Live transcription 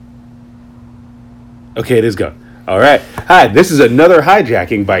Okay, it is gone. All right. Hi, this is another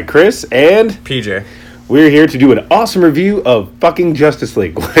hijacking by Chris, and PJ. we're here to do an awesome review of fucking Justice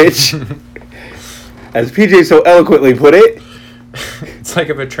League, which, as PJ so eloquently put it, It's like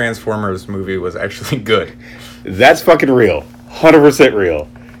if a Transformers movie was actually good. that's fucking real. 100% real.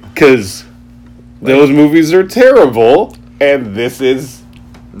 Because those movies are terrible, and this is...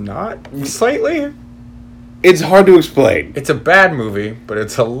 Not slightly. It's hard to explain. It's a bad movie, but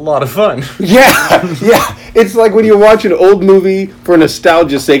it's a lot of fun. Yeah, yeah. It's like when you watch an old movie for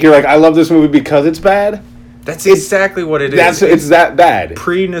nostalgia's sake, you're like, I love this movie because it's bad. That's exactly what it is. It's that bad.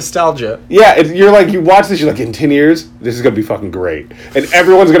 Pre-nostalgia. Yeah, you're like, you watch this, you're like, in 10 years, this is going to be fucking great. And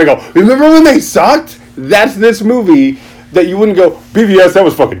everyone's going to go, remember when they sucked? That's this movie that you wouldn't go, BVS, that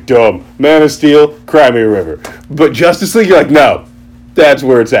was fucking dumb. Man of Steel, Cry Me a River. But Justice League, you're like, no, that's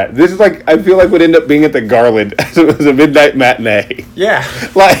where it's at. This is like, I feel like would end up being at the Garland as it was a midnight matinee. Yeah.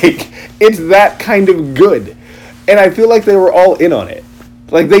 Like, it's that kind of good. And I feel like they were all in on it.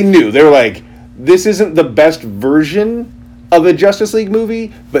 Like, they knew. They were like, this isn't the best version of a Justice League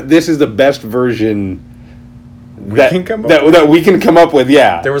movie, but this is the best version that we can come up with,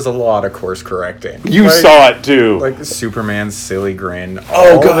 yeah. There was a lot of course correcting. You saw it, too. Like Superman's silly grin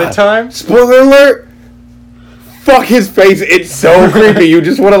all the time. Spoiler alert! Fuck his face, it's so creepy. You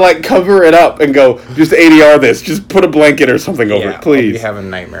just want to, like, cover it up and go, just ADR this. Just put a blanket or something over it, please. I'll be having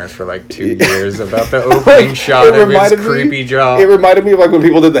nightmares for, like, 2 years about the opening shot of his creepy jaw. It reminded me of, like, when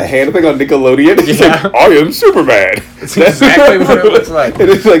people did the hand thing on Nickelodeon. It's like, I am Superman. That's exactly what it looks like. And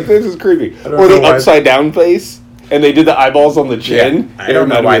it's like, this is creepy. Or the upside-down face. And they did the eyeballs on the chin. Yeah, I don't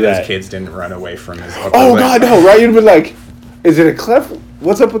know why those kids didn't run away from his upper Oh, lip. God, no, right? You'd been like, is it a cleft?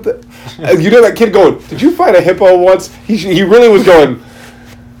 What's up with the... You know that kid going, did you find a hippo once? He really was going,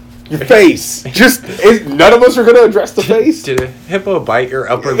 your face. Just, none of us are going to address the face. Did a hippo bite your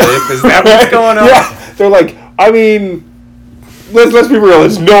upper lip? Is that what's going on? Yeah, they're like, I mean, let's be real.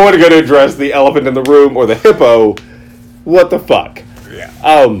 There's no one going to address the elephant in the room or the hippo. What the fuck? Yeah.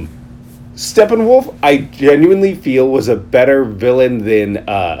 Steppenwolf, I genuinely feel, was a better villain than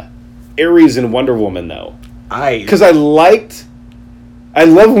Ares in Wonder Woman, though. Because I love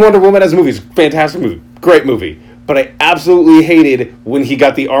Wonder Woman as a movie. It's a fantastic movie. Great movie. But I absolutely hated when he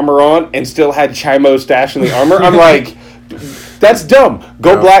got the armor on and still had Chimo stashed in the armor. I'm like, that's dumb.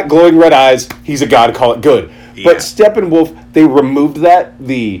 Go black, glowing red eyes. He's a god. Call it good. Yeah. But Steppenwolf, they removed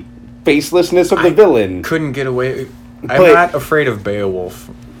the facelessness of the villain. Couldn't get away. I'm not afraid of Beowulf.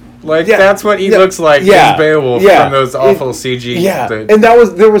 Like, that's what he looks like. Yeah, is Beowulf from those awful CG. Yeah, and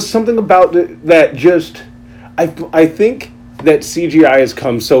there was something about it that just... I think that CGI has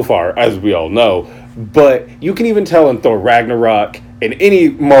come so far, as we all know, but you can even tell in Thor Ragnarok, in any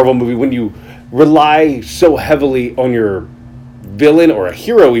Marvel movie, when you rely so heavily on your villain or a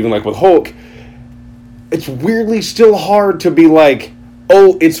hero, even like with Hulk, it's weirdly still hard to be like,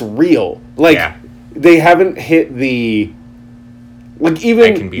 oh, it's real. Like, they haven't hit the... Like,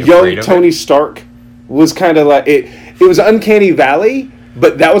 even young Tony Stark was kind of like... It was Uncanny Valley,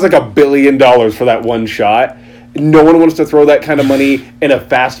 but that was like $1 billion for that one shot. No one wants to throw that kind of money in a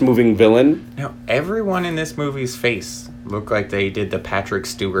fast-moving villain. Now, everyone in this movie's face looked like they did the Patrick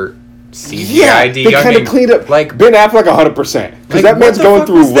Stewart CGI. Yeah, they kind of cleaned up. Like Ben Affleck 100%. Because that man's going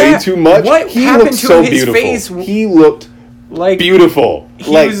through way too much. He looked so beautiful. He looked like beautiful.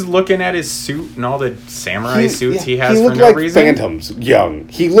 He was looking at his suit and all the samurai suits he has for no like reason. Phantoms young.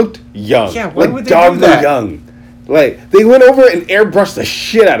 He looked young. Yeah, why would they do that? Young. Like, they went over and airbrushed the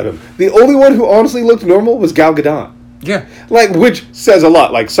shit out of him. The only one who honestly looked normal was Gal Gadot. Yeah. Like, which says a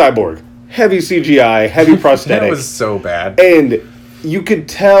lot. Like, Cyborg. Heavy CGI, heavy prosthetic. That was so bad. And you could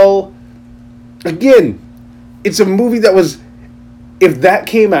tell... Again, it's a movie that was... If that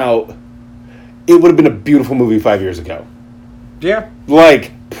came out, it would have been a beautiful movie 5 years ago. Yeah.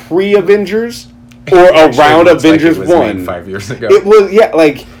 Like, pre-Avengers or around Avengers 1. 5 years ago. It was,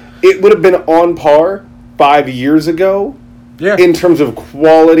 like, it would have been on par 5 years ago, in terms of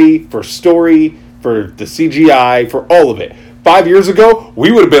quality, for story, for the CGI, for all of it. 5 years ago,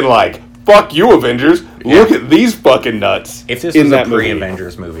 we would have been like, fuck you, Avengers. Look at these fucking nuts. If this was a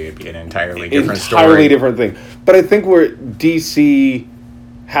pre-Avengers movie, it'd be an entirely different story. Entirely different thing. But I think where DC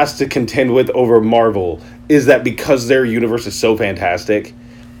has to contend with over Marvel is that because their universe is so fantastic,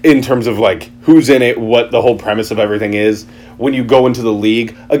 in terms of, like, who's in it, what the whole premise of everything is, when you go into the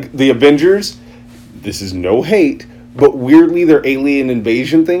League, the Avengers... This is no hate, but weirdly their alien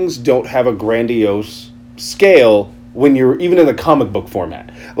invasion things don't have a grandiose scale when you're even in the comic book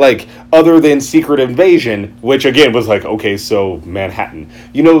format. Like, other than Secret Invasion, which again was like, okay, so Manhattan.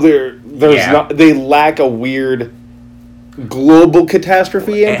 You know, there's not, they lack a weird global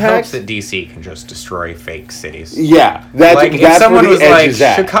catastrophe It helps impact. that DC can just destroy fake cities. Yeah, that's Like, if that's someone where was the edge like, is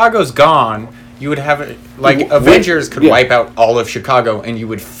at. Chicago's gone, you would have it. Like, W- Avengers could yeah. wipe out all of Chicago, and you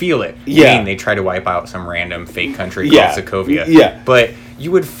would feel it. Yeah. I mean, they try to wipe out some random fake country Yeah. called Sokovia. Yeah. But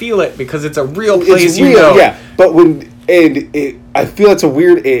you would feel it because it's a real It's place you real, know. yeah. But I feel it's a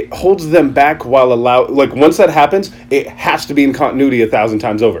weird. It holds them back while like once that happens, it has to be in continuity 1,000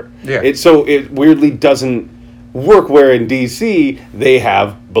 times over. Yeah. It weirdly doesn't work. Where in DC they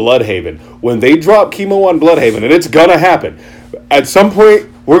have Bloodhaven. When they drop chemo on Bloodhaven, and it's gonna happen at some point.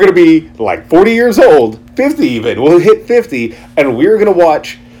 We're gonna be like 40 years old, 50 even. We'll hit 50, and we're gonna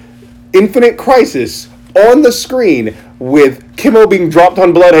watch Infinite Crisis on the screen with Kimmel being dropped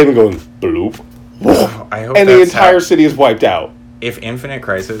on Bloodhaven, going bloop. I hope And the that's entire how- city is wiped out. If Infinite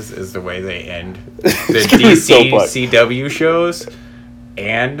Crisis is the way they end the It's gonna be so DC fun. CW shows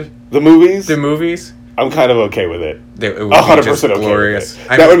and The movies, the movies, I'm kind of okay with it. it would 100% be just okay with glorious.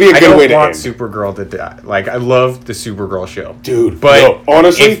 it. That would be a good way to I don't end. want Supergirl to die. Like, I love the Supergirl show, Dude, But no,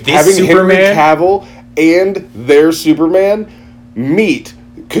 honestly, if this having Superman, Henry Cavill and their Superman meet,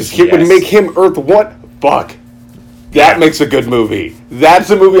 because it would Yes. make him Earth 1, fuck. That Yeah. makes a good movie. That's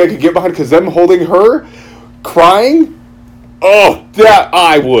a movie I could get behind, because them holding her, crying, oh, that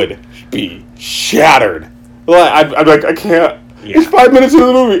I would be shattered. Like, I'd be like, I can't. Yeah. It's 5 minutes into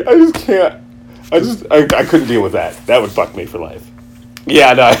the movie. I just can't. I couldn't deal with that. That would fuck me for life.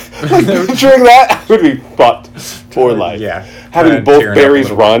 Yeah, no. Like, picturing that, I would be fucked for life. Yeah. Having both tearing up a Barrys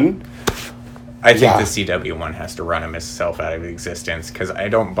little. run. I think Yeah. the CW one has to run himself out of existence because I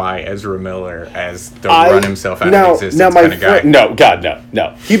don't buy Ezra Miller as the I- run himself out now, of existence now my kind of guy. friend, no, God, no.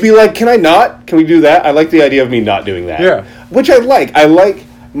 He'd be like, "Can I not? Can we do that?" I like the idea of me not doing that. Yeah. which I like.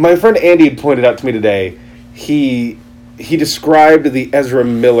 My friend Andy had pointed out to me today. He described the Ezra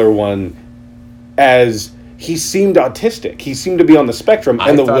Miller one as he seemed autistic. He seemed to be on the spectrum, I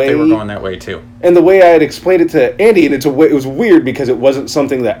and the thought way they were going that way too. and the way I had explained it to Andy, and it was weird because it wasn't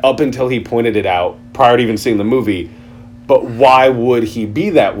something that up until he pointed it out prior to even seeing the movie. But why would he be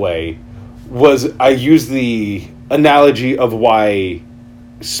that way? Was I used the analogy of why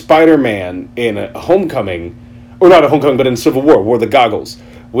Spider-Man in Homecoming, or not a Homecoming, but in Civil War, wore the goggles.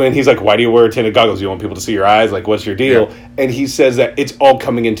 When he's like, "Why do you wear tinted goggles? You want people to see your eyes? Like, what's your deal?" Yeah. And he says that it's all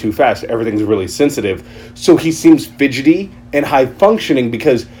coming in too fast. Everything's really sensitive. So he seems fidgety and high functioning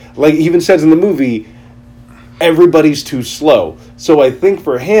because, like he even says in the movie, everybody's too slow. So I think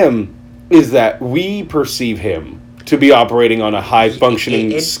for him is that we perceive him to be operating on a high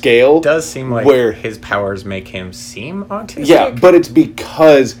functioning It scale. does seem like where his powers make him seem autistic. yeah, but it's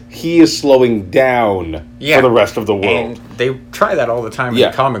because he is slowing down for the rest of the world. And they try that all the time Yeah.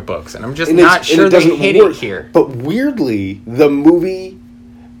 in comic books, and I'm just And not it's- sure and they hit work. it here. But weirdly, the movie,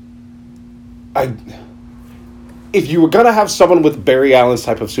 if you were gonna have someone with Barry Allen's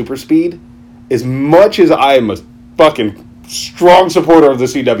type of super speed, as much as I am a fucking strong supporter of the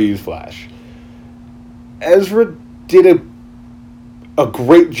CW's Flash, Ezra did a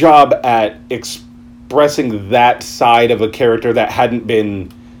great job at expressing that side of a character that hadn't been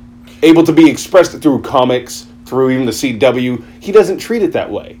able to be expressed through comics, through even the CW. He doesn't treat it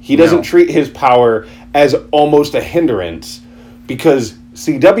that way. He doesn't No. treat his power as almost a hindrance, because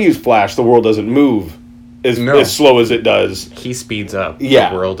CW's Flash, the world doesn't move as slow as it does. He speeds up. Yeah.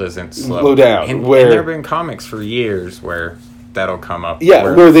 The world isn't slow. Slow down, And where- there have been comics for years where that'll come up. Yeah,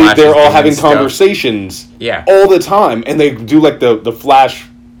 where Flash they're is all doing having stuff. conversations Yeah. all the time, and they do like the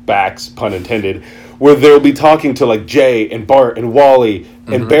flashbacks, pun intended, where they'll be talking to like Jay and Bart and Wally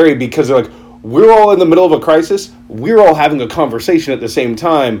and Barry, because they're like, we're all in the middle of a crisis, we're all having a conversation at the same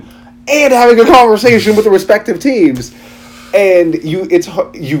time and having a conversation with the respective teams, and you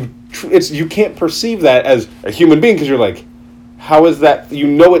can't perceive that as a human being because you're like, how is that? You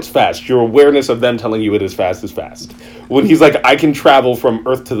know it's fast. Your awareness of them telling you it is fast is fast. When he's like, I can travel from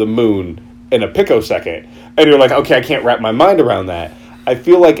Earth to the moon in a picosecond, and you're like, okay, I can't wrap my mind around that. I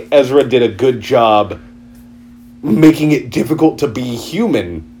feel like Ezra did a good job making it difficult to be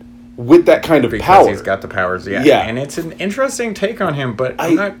human with that kind of Because power. he's got the powers, yeah. Yeah. And it's an interesting take on him, but I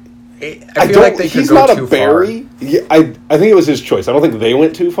feel don't. like they could he's go not too a Barry. Yeah, I think it was his choice. I don't think they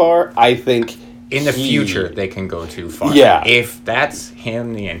went too far. I think far. In the future, they can go too far. Yeah. If that's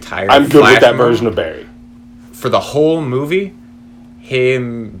him the entire I'm good Flash with that movie, version of Barry. For the whole movie,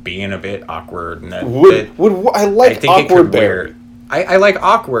 him being a bit awkward. And I like think it awkward could Barry. wear. I like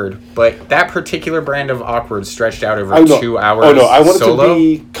awkward, but that particular brand of awkward stretched out over I know. 2 hours. Oh no, I want solo, it to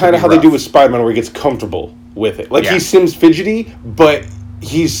be kind of how rough. they do with Spider-Man, where he gets comfortable with it. Like Yeah. he seems fidgety, but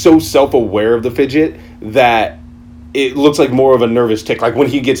he's so self-aware of the fidget that it looks like more of a nervous tick. Like when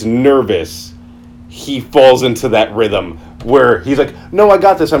he gets nervous, he falls into that rhythm where he's like, no, I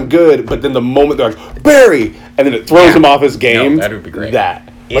got this, I'm good. But then the moment they're like, Barry! And then it throws him off his game. No, that would be great.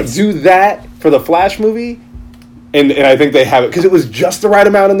 Like, do that for the Flash movie. And I think they have it. Because it was just the right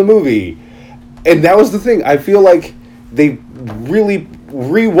amount in the movie. And that was the thing. I feel like they really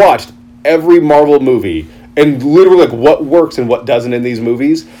rewatched every Marvel movie. And literally, like, what works and what doesn't in these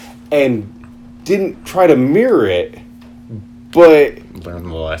movies. And didn't try to mirror it. But learn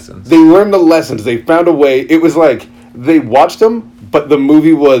the lessons. They learned the lessons. They found a way. It was like they watched them, but the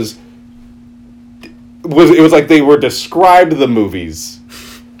movie was it was like they were described the movies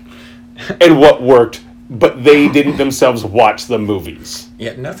and what worked, but they didn't themselves watch the movies.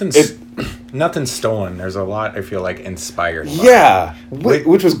 Yeah, nothing's stolen. There's a lot I feel like inspired by. Yeah,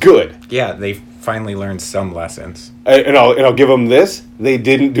 which was good. Yeah, they finally learned some lessons. And I'll give them this. They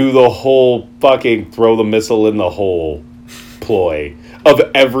didn't do the whole fucking throw the missile in the hole ploy of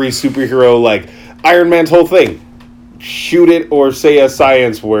every superhero, like Iron Man's whole thing. Shoot it or say a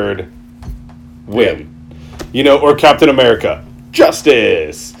science word, win. You know, or Captain America,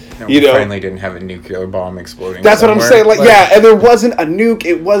 justice. No, you we know, finally didn't have a nuclear bomb exploding. That's somewhere. what I'm saying. Like, yeah, and there wasn't a nuke.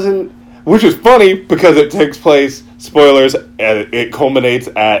 It wasn't, which is funny because it takes place. Spoilers. And it culminates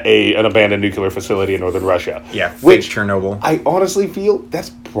at an abandoned nuclear facility in northern Russia. Yeah, fake which Chernobyl. I honestly feel that's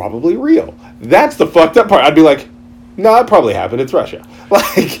probably real. That's the fucked up part. I'd be like, no, it probably happened. It's Russia.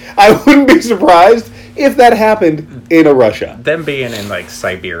 Like, I wouldn't be surprised if that happened in a Russia. Them being in, like,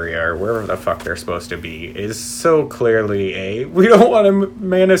 Siberia or wherever the fuck they're supposed to be is so clearly we don't want a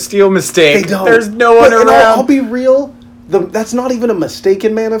Man of Steel mistake. They don't. There's no one around. I'll be real. That's not even a mistake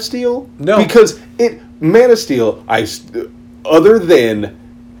in Man of Steel. No. Because Man of Steel, other than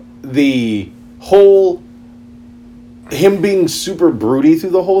the whole him being super broody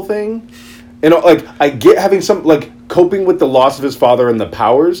through the whole thing, and like I get having some like coping with the loss of his father and the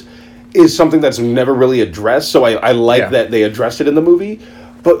powers is something that's never really addressed. So I like that they addressed it in the movie.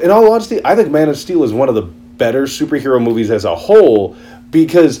 But in all honesty, I think Man of Steel is one of the better superhero movies as a whole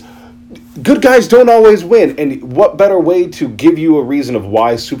because good guys don't always win. And what better way to give you a reason of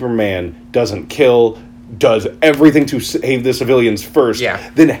why Superman doesn't kill, does everything to save the civilians first,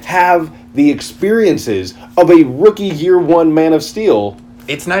 than have the experiences of a rookie year one Man of Steel.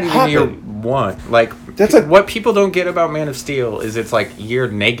 It's not even year one. Like, that's like what people don't get about Man of Steel is it's like year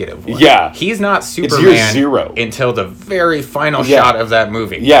negative one. Yeah. He's not Superman it's year zero. Until the very final shot of that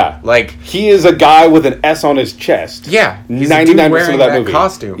movie. Yeah. Like, he is a guy with an S on his chest. Yeah. He's 99% of that movie.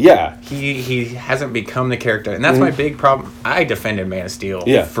 Costume. Yeah. He hasn't become the character. And that's my big problem. I defended Man of Steel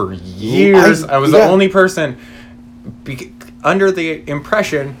for years. I was the only person under the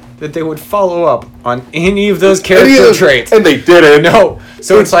impression that they would follow up on any of those character traits. And they didn't. No.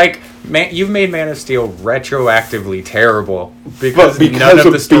 So it's like, you've made Man of Steel retroactively terrible because none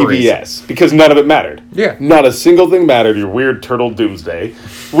of the stories. BBS. Because none of it mattered. Yeah. Not a single thing mattered. Your weird turtle Doomsday.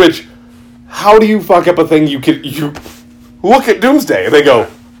 Which, how do you fuck up a thing you look at Doomsday and they go,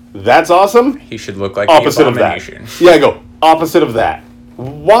 that's awesome? He should look like opposite the Abomination. Of that. Yeah, I go, opposite of that.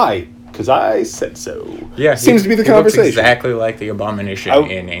 Why? Because I said so. Yeah, seems to be the conversation. Looks exactly like the Abomination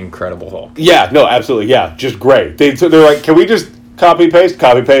in Incredible Hulk. Yeah, no, absolutely. Yeah, just gray. They're like, can we just copy paste,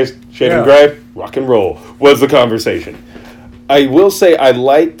 shade and gray, rock and roll? Was the conversation. I will say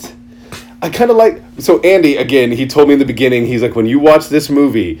so Andy, again, he told me in the beginning, he's like, when you watch this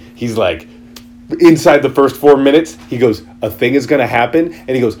movie, he's like, inside the first 4 minutes, he goes, a thing is going to happen,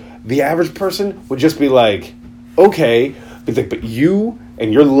 and he goes, the average person would just be like, okay, but you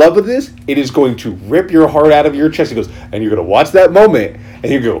and your love of this, it is going to rip your heart out of your chest. He goes, and you're going to watch that moment,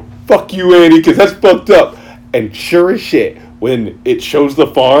 and you go, fuck you, Andy, because that's fucked up. And sure as shit, when it shows the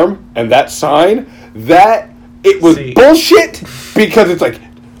farm and that sign, that it was bullshit, because it's like,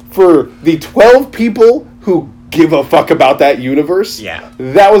 for the 12 people who give a fuck about that universe,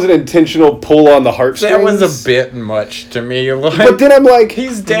 that was an intentional pull on the heartstrings. That was a bit much to me. Like, but then I'm like,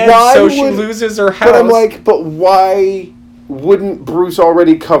 he's dead, so she loses her house. But I'm like, but why wouldn't Bruce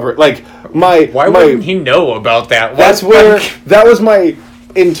already cover it? Like, why wouldn't he know about that? That's where, that was my,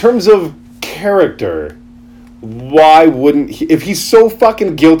 in terms of character, why wouldn't he, if he's so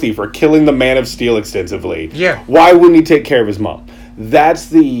fucking guilty for killing the Man of Steel extensively, why wouldn't he take care of his mom? That's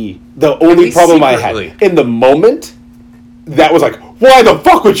the only problem I had. In the moment, that was like, why the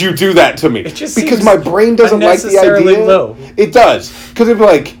fuck would you do that to me? Because my brain doesn't like the idea. Low. It does. Because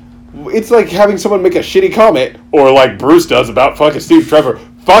it's like having someone make a shitty comment, or like Bruce does about fucking Steve Trevor.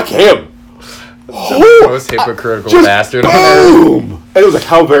 Fuck him. The most hypocritical bastard on earth. And it was like,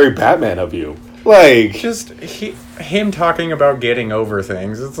 how very Batman of you. Like, just him talking about getting over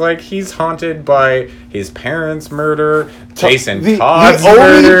things. It's like he's haunted by his parents' murder, Jason Todd's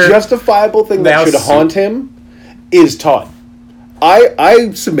murder. The only justifiable thing that should haunt him is Todd.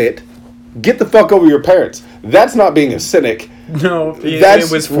 I submit, get the fuck over your parents. That's not being a cynic. No,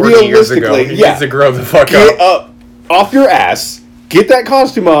 it was 40 years ago. He needs to grow the fuck get up. Off your ass, get that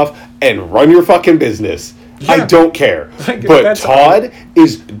costume off, and run your fucking business. Yeah. I don't care. But Todd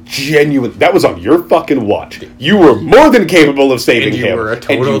is genuine. That was on your fucking watch. You were more than capable of saving him. You were a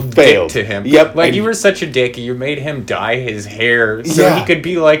total dick to him. Yep. Like, you were such a dick. You made him dye his hair so he could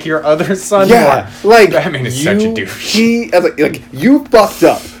be like your other son. Yeah. Like, Batman is such a douche. You fucked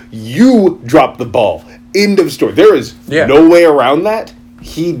up. You dropped the ball. End of story. There is no way around that.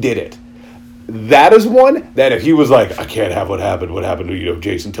 He did it. That is one that if he was like, I can't have what happened to,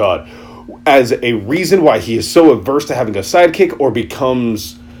 Jason Todd, as a reason why he is so averse to having a sidekick or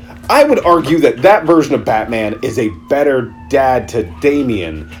becomes... I would argue that version of Batman is a better dad to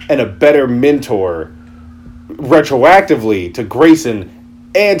Damian and a better mentor retroactively to Grayson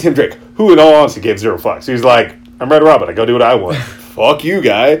and Tim Drake, who in all honesty gave zero fucks. He's like, I'm Red Robin, I go do what I want. Fuck you,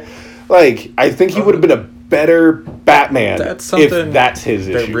 guy. Like, I think he would have been a better Batman if that's his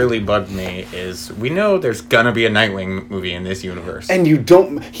issue. That really bugged me is we know there's gonna be a Nightwing movie in this universe, and you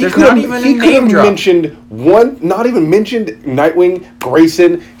don't. He could have mentioned not even mentioned Nightwing,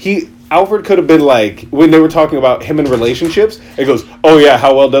 Grayson. Alfred could have been like, when they were talking about him in relationships, it goes, oh yeah,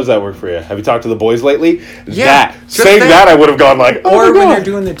 how well does that work for you? Have you talked to the boys lately? Yeah, that I would have gone like, oh, or when they're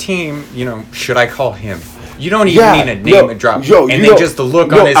doing the team, should I call him? You don't even need a name and drop. Just the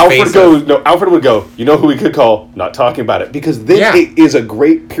look on his face. Alfred would go, you know who we could call? Not talking about it. Because then it is a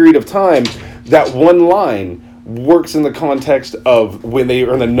great period of time that one line works in the context of when they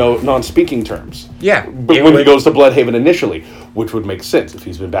are in the non-speaking terms. Yeah. But when he goes to Bloodhaven initially, which would make sense. If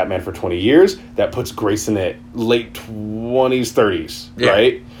he's been Batman for 20 years, that puts Grayson at late 20s, 30s,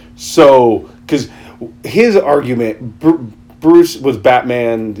 right? So, because his argument, Bruce was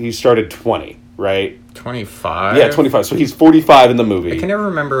Batman, he started 20, right? 25? Yeah, 25. So he's 45 in the movie. I can never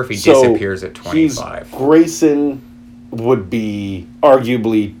remember if he disappears at 25. Grayson would be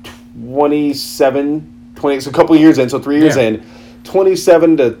arguably 27, 28, so a couple of years in, so 3 years in.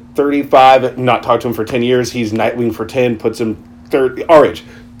 27 to 35, not talked to him for 10 years. He's Nightwing for 10, puts him 30, our age.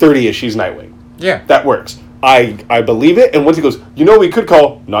 30-ish, he's Nightwing. Yeah. That works. I believe it, and once he goes, we could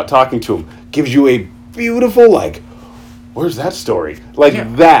call, not talking to him, gives you a beautiful, like, where's that story?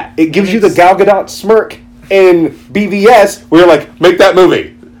 Like that. It gives you the Gal Gadot smirk in BVS where you're like, make that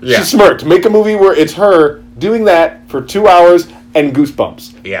movie. Yeah. She smirked. Make a movie where it's her doing that for 2 hours and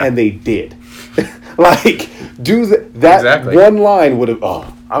goosebumps. Yeah. And they did. Like, do that one line would have...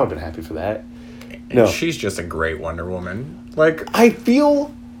 Oh, I would have been happy for that. No. She's just a great Wonder Woman. Like, I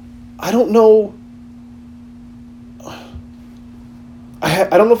feel... I don't know...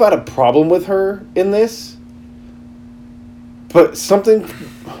 I don't know if I had a problem with her in this... But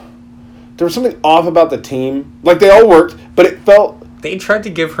there was something off about the team. Like, they all worked, but it felt... They tried to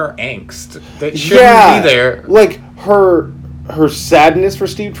give her angst that shouldn't be there. Like, her sadness for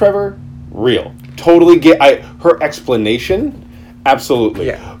Steve Trevor, real. Totally get... her explanation, absolutely.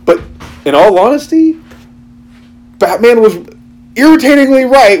 Yeah. But, in all honesty, Batman was irritatingly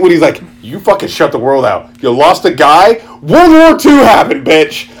right when he's like, you fucking shut the world out. You lost a guy? World War II happened,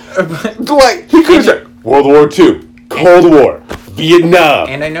 bitch! Like, he could have said, World War II. Cold War, Vietnam.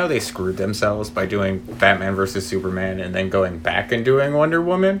 And I know they screwed themselves by doing Batman versus Superman and then going back and doing Wonder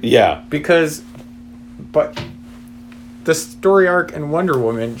Woman. Yeah. But the story arc in Wonder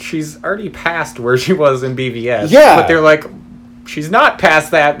Woman, she's already past where she was in BVS. Yeah. But they're like, she's not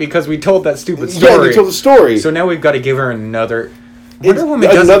past that because we told that stupid story. Yeah, they told the story. So now we've got to give her another... Wonder Woman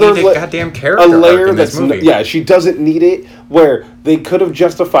doesn't need a goddamn character arc in this movie. She doesn't need it where they could have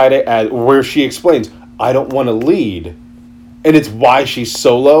justified it as where she explains... I don't want to lead, and it's why she's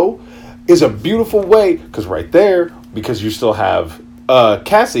solo, is a beautiful way, because right there, because you still have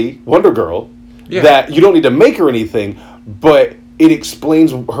Cassie, Wonder Girl, that you don't need to make her anything, but it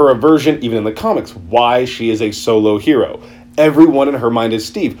explains her aversion, even in the comics, why she is a solo hero. Everyone in her mind is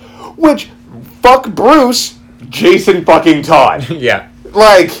Steve, which, fuck Bruce, Jason fucking Todd. Yeah.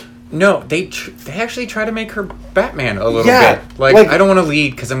 Like... No, they actually try to make her Batman a little bit. Like, I don't want to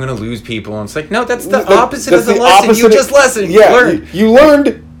lead because I'm going to lose people. And it's like, no, that's the opposite of the lesson. You just lesson. Yeah, learned. You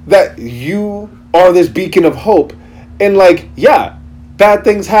learned that you are this beacon of hope. And like, bad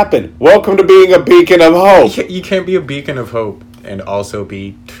things happen. Welcome to being a beacon of hope. You can't be a beacon of hope and also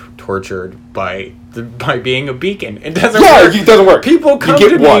be tortured by being a beacon. It doesn't work. Yeah, it doesn't work. People come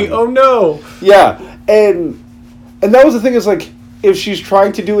to me, oh no. Yeah, and that was the thing is like, if she's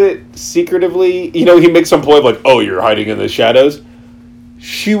trying to do it secretively, he makes some point like, "Oh, you're hiding in the shadows."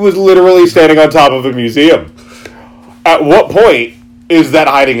 She was literally standing on top of a museum. At what point is that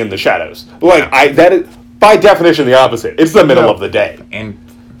hiding in the shadows? That is by definition the opposite. It's the middle of the day, and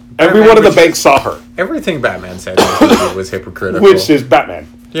everyone in the bank saw her. Everything Batman said in this movie was hypocritical, which is Batman.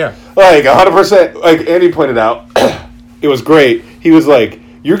 Yeah, 100%. Like Andy pointed out, it was great. He was like,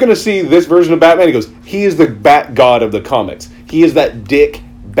 "You're going to see this version of Batman." He goes, "He is the Bat God of the comics. He is that dick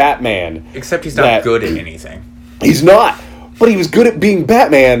Batman." Except he's not good at anything. He's not. But he was good at being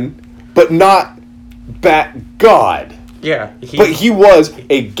Batman, but not Bat God. Yeah. But he was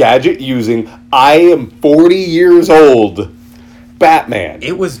a gadget-using, I am 40 years old Batman.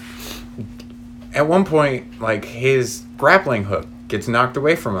 It was... At one point, his grappling hook gets knocked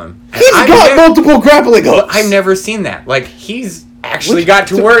away from him. He's got multiple grappling hooks! I've never seen that. He's actually got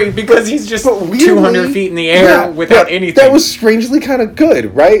to worry because he's just 200 feet in the air without anything. That was strangely kind of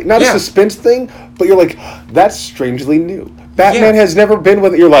good, right? Not a suspense thing, but you're like, that's strangely new. Batman has never been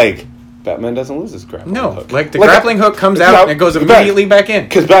with it. You're like, Batman doesn't lose his grappling hook. The grappling hook comes out and it goes immediately back in.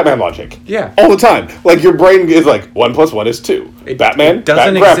 Because Batman logic. Yeah. All the time. Your brain is like, 1 + 1 is 2. Batman it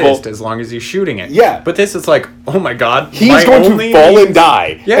doesn't exist as long as you're shooting it. Yeah. But this is like, oh my god. He's going to fall and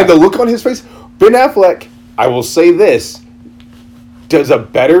die. Yeah. And the look on his face. Ben Affleck, I will say this, does a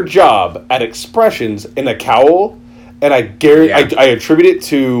better job at expressions in a cowl. And I guarantee, I attribute it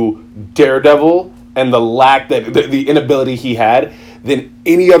to Daredevil and the lack that the inability he had than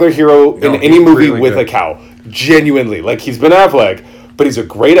any other hero in any movie really with a cowl. Genuinely. He's Ben Affleck, but he's a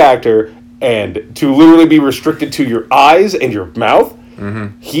great actor, and to literally be restricted to your eyes and your mouth,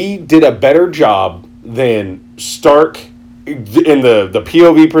 he did a better job than Stark in the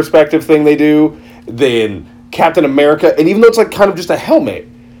POV perspective thing they do, than Captain America, and even though it's kind of just a helmet,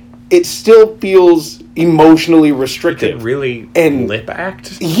 it still feels emotionally restrictive. He can really lip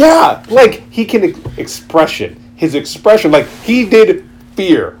act? Yeah, he can his expression, he did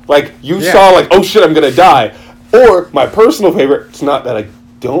fear. You saw, oh shit, I'm gonna die. Or, my personal favorite, it's not that I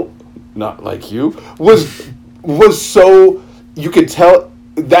don't not like you, was so, you could tell,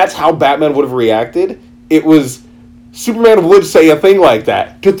 that's how Batman would have reacted. It was, Superman would say a thing like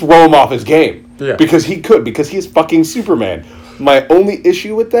that to throw him off his game. Yeah. Because he's fucking Superman. My only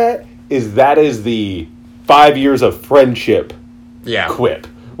issue with that is the 5 years of friendship quip.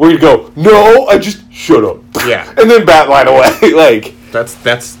 Where you go, no, I just shut up. Yeah. And then Batline away. That's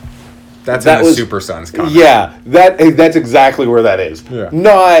in the Super Sons comic. Yeah, that's exactly where that is. Yeah.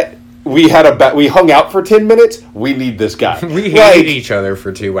 Not, we hung out for 10 minutes, we need this guy. We hated each other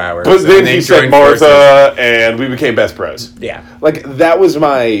for 2 hours. But then he said Martha, and we became best bros. Yeah. That was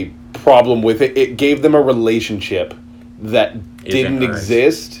my problem with it. It gave them a relationship that didn't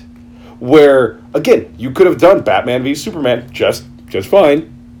exist. Where, again, you could have done Batman v Superman just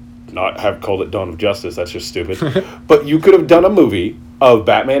fine. Not have called it Dawn of Justice, that's just stupid. But you could have done a movie of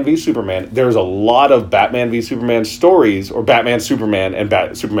Batman v Superman. There's a lot of Batman v Superman stories, or Batman, Superman,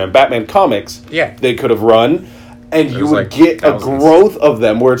 and Superman, Batman comics they could have run, and you would get thousands. A growth of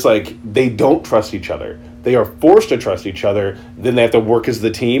them where it's they don't trust each other. They are forced to trust each other, then they have to work as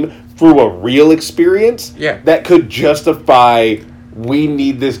the team through a real experience that could justify, we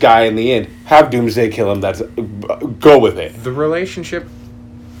need this guy in the end. Have Doomsday kill him, go with it. The relationship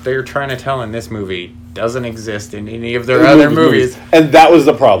they're trying to tell in this movie doesn't exist in any of their other movies. And that was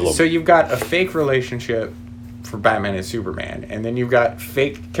the problem. So you've got a fake relationship for Batman and Superman, and then you've got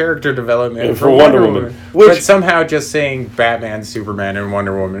fake character development for Wonder Woman. But somehow just saying Batman, Superman, and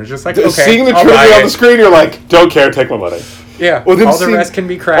Wonder Woman is just okay. Seeing the trilogy on the screen, you're like, don't care, take my money. Yeah, all the rest can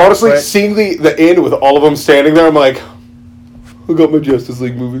be crap. Honestly, seeing the end with all of them standing there, I'm like, who got my Justice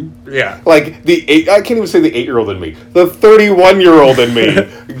League movie? Yeah. I can't even say the 8-year-old in me. The 31-year-old in me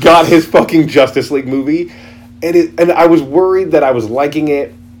got his fucking Justice League movie. And I was worried that I was liking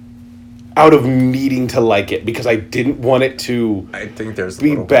it out of needing to like it, because I didn't want it to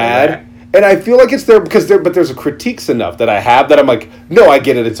be bad. And I feel like it's there but there's a critiques enough that I have that I'm like, no, I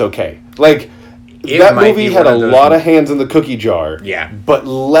get it, it's okay. That movie had a lot of hands in the cookie jar. Yeah. But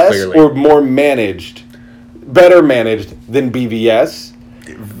less or more managed, better managed than BVS.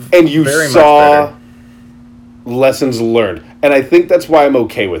 And you saw lessons learned. And I think that's why I'm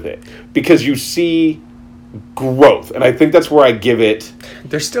okay with it. Because you see growth. And I think that's where I give it.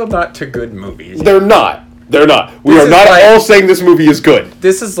 They're still not two good movies. They're not. We are not all saying this movie is good.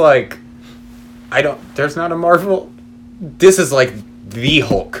 This is there's not a Marvel. This is the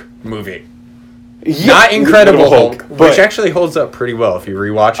Hulk movie. Yeah, not Incredible Hulk, which actually holds up pretty well if you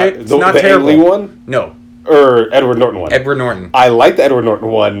rewatch it. It's not terrible. The Ang Lee one? No. Or Edward Norton one? Edward Norton. I like the Edward Norton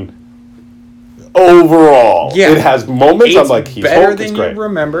one overall. Yeah. It has moments I'm like, he's better than you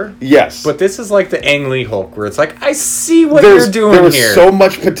remember. Yes. But this is like the Ang Lee Hulk, where it's like, I see what you're doing here. There was so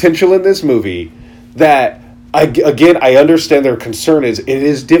much potential in this movie that, I understand their concern is, it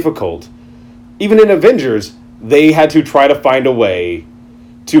is difficult. Even in Avengers, they had to try to find a way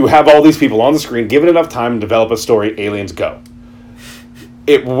to have all these people on the screen, give it enough time to develop a story, aliens go.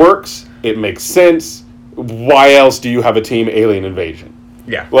 It works, it makes sense. Why else do you have a team alien invasion?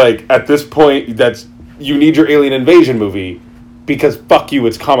 Yeah. Like, at this point, you need your alien invasion movie because fuck you,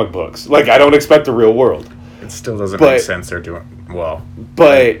 it's comic books. Like, I don't expect the real world. It still doesn't make sense they're doing well.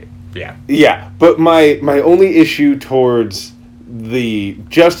 But yeah. Yeah. But my only issue towards the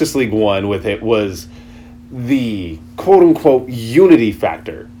Justice League one with it was the quote-unquote unity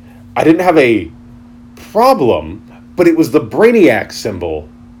factor. I didn't have a problem, but it was the Brainiac symbol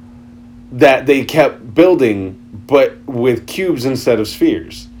that they kept building, but with cubes instead of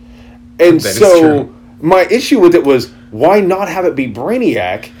spheres. And so my issue with it was, why not have it be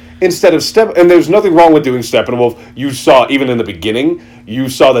Brainiac instead of and there's nothing wrong with doing Steppenwolf. You saw, even in the beginning, you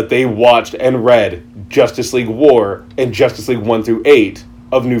saw that they watched and read Justice League War and Justice League 1 through 8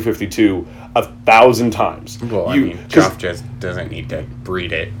 of New 52 1,000 times. Well, I mean, Geoff just doesn't need to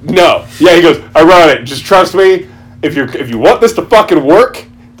breed it. No. Yeah, he goes, I wrote it. Just trust me. If you want this to fucking work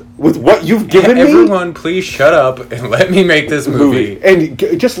with what you've given me... Everyone, please shut up and let me make this movie. And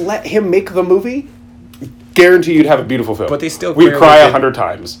just let him make the movie. Guarantee you'd have a beautiful film. But they still... We'd cry 100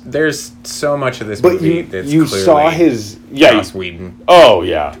 times. There's so much of this movie that's you clearly saw his... Joss Whedon. Oh,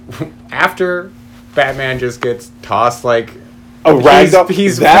 yeah. After Batman just gets tossed like... A rag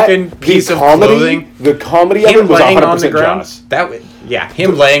he's fucking piece of clothing. The comedy of it was 100% on the ground. Joss.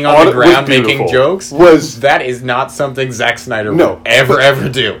 Him laying on the ground making jokes that is not something Zack Snyder would ever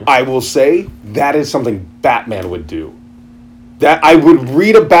do. I will say that is something Batman would do. That I would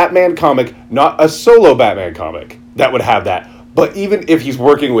read a Batman comic, not a solo Batman comic, that would have that. But even if he's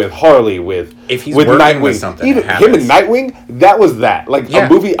working with Harley, with Nightwing, with something, even him and Nightwing, that was that. Like a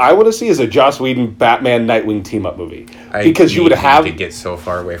movie I want to see is a Joss Whedon Batman Nightwing team up movie, because you would have to get so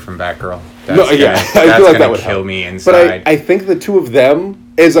far away from Batgirl. I feel like that would kill me inside. But I think the two of them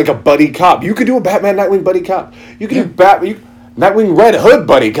is like a buddy cop. You could do a Batman Nightwing buddy cop. You could do Nightwing Red Hood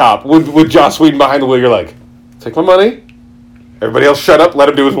buddy cop with Joss Whedon behind the wheel. You're like, take my money. Everybody else shut up. Let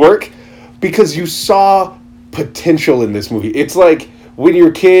him do his work, because you saw potential in this movie. It's like when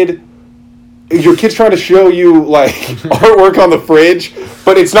your kid's trying to show you like artwork on the fridge,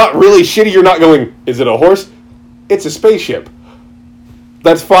 but it's not really shitty. You're not going, is it a horse? It's a spaceship.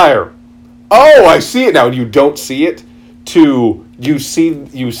 That's fire. Oh, I see it now. And you don't see it. You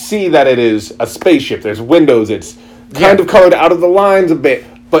see that it is a spaceship. There's windows. It's kind of colored out of the lines a bit.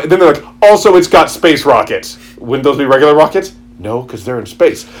 But then they're like, also it's got space rockets. Wouldn't those be regular rockets? No, because they're in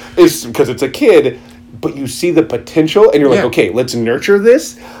space. It's because it's a kid. But you see the potential, and you're like, okay, let's nurture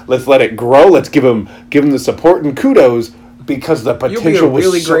this. Let's let it grow. Let's give him the support and kudos, because the potential You'll be a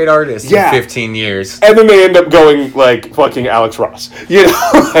really great artist in 15 years. And then they end up going like fucking Alex Ross. You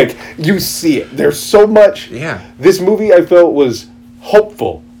know, like you see it. There's so much. Yeah. This movie I felt was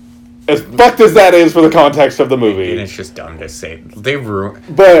hopeful. As fucked as that is for the context of the movie. And it's just dumb to say. They ruin.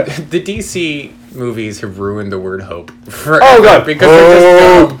 But the DC movies have ruined the word hope forever. Oh god, because they're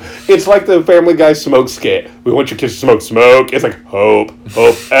just dumb. It's like the Family Guy smoke skit. We want your kids to smoke. It's like hope,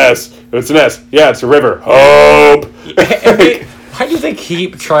 S. It's an S. Yeah, it's a river. Hope. Why do they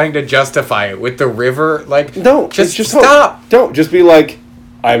keep trying to justify it with the river? Like, no, just stop. Hope. Don't just be like,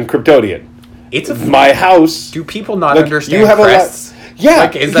 I'm Kryptonian. It's my house. Do people not understand crests?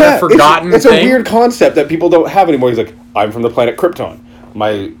 Like, is that a forgotten thing? It's a weird concept that people don't have anymore. He's like, I'm from the planet Krypton.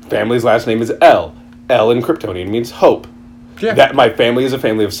 My family's last name is L. L in Kryptonian means hope. Yeah. That my family is a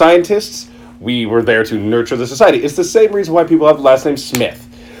family of scientists. We were there to nurture the society. It's the same reason why people have the last name Smith.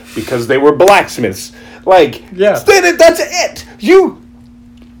 Because they were blacksmiths. Like, that's it.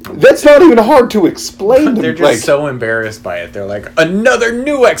 That's not even hard to explain. They're just so embarrassed by it. They're like, another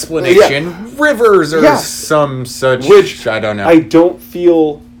new explanation. Yeah. Rivers or some such. Which, I don't know. I don't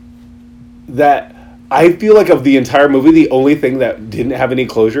feel that. I feel like of the entire movie, the only thing that didn't have any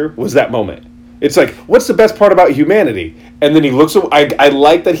closure was that moment. It's like, what's the best part about humanity? And then he looks. I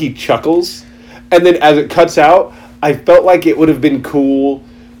like that he chuckles. And then as it cuts out, I felt like it would have been cool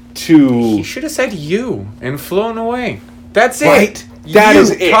to. He should have said you and flown away. That's it. Right. That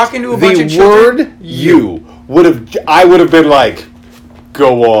is it. Talking to a bunch of children. The word you would have. I would have been like,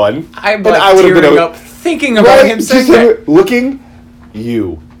 go on. I would have been up thinking about him saying that. Looking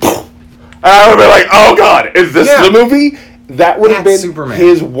you. I would have been like, oh god, is this the movie? That would have been Superman.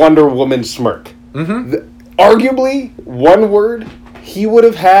 His Wonder Woman smirk. Mm-hmm. Arguably, one word he would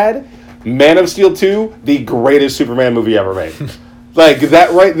have had Man of Steel 2, the greatest Superman movie ever made. Like,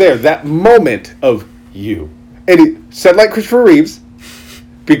 that right there, that moment of you. And he said like Christopher Reeves,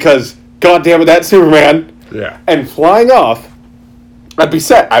 because, God damn it, that's Superman. Yeah. And flying off, I'd be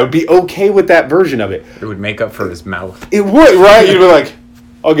set. I would be okay with that version of it. It would make up for his mouth. It would, right? You'd be like,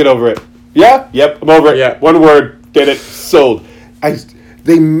 I'll get over it. Yeah? Yep, I'm over it. Yeah. One word, did it, sold.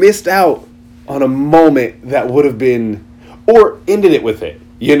 They missed out on a moment that would have been, or ended it with it.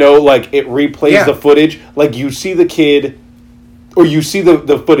 You know, like, it replays the footage. Like, you see the kid, or you see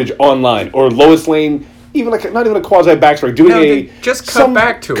the footage online, or Lois Lane, even like, not even a quasi backstory, doing just cut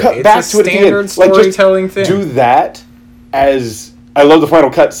back to it. Cut it's back a to standard it storytelling thing. Do that as, I love the final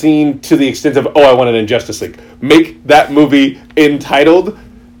cut scene to the extent of, I want it in Justice League. Make that movie entitled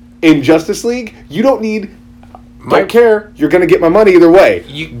Injustice League. You don't need, don't care, you're going to get my money either way.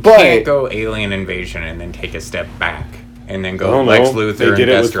 You can't go alien invasion and then take a step back. And then go Lex Luthor. They did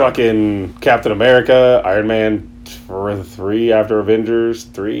it with fucking Captain America, Iron Man 3 after Avengers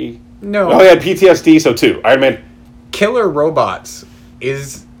 3. No. Oh, he had PTSD, so 2. Iron Man. Killer robots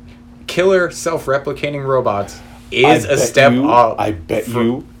is... Killer self-replicating robots is a step up. I bet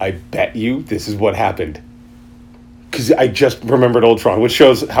you this is what happened. Because I just remembered Ultron, which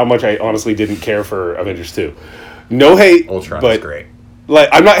shows how much I honestly didn't care for Avengers 2. No hate. Ultron is great. Like,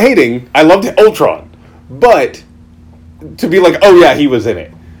 I'm not hating. I loved Ultron. But... to be like, oh yeah, he was in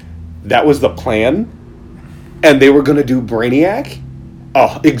it. That was the plan. And they were going to do Brainiac.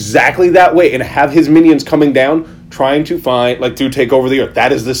 Oh, exactly that way. And have his minions coming down, trying to find, like, to take over the Earth.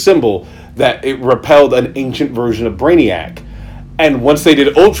 That is the symbol that it repelled an ancient version of Brainiac. And once they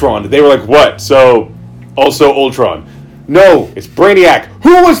did Ultron, they were like, what? So, also Ultron. No, it's Brainiac.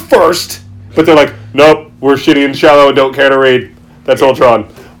 Who was first? But they're like, nope, we're shitty and shallow and don't care to read. That's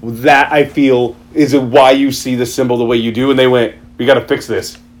Ultron. That, I feel, is why you see the symbol the way you do, and they went, we gotta fix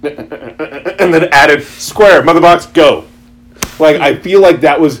this. And then added, square, mother box, go. Like, I feel like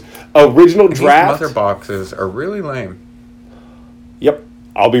that was original draft. These mother boxes are really lame. Yep.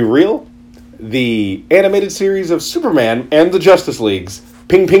 I'll be real. The animated series of Superman and the Justice Leagues,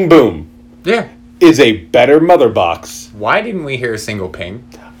 Ping Ping Boom. Yeah. Is a better mother box. Why didn't we hear a single ping?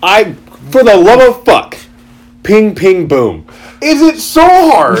 For the love of fuck, Ping Ping Boom. Is it so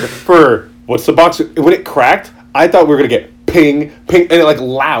hard for... What's the box? When it cracked, I thought we were going to get ping, ping, and like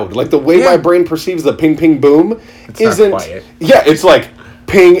loud. Like the way my brain perceives the ping, ping, boom isn't... not quiet. Yeah, it's like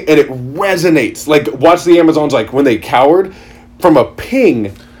ping, and it resonates. Like, watch the Amazons, like, when they cowered, from a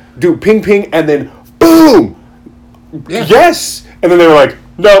ping, do ping, ping, and then boom! Yeah. Yes! And then they were like,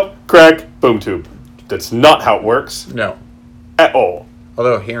 nope, crack, boom tube. That's not how it works. No. At all.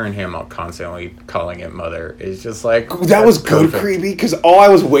 Although hearing him constantly calling it mother is just like... That was good, creepy, because all I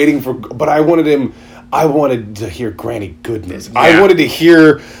was waiting for... But I wanted to hear Granny Goodness. Yeah. I wanted to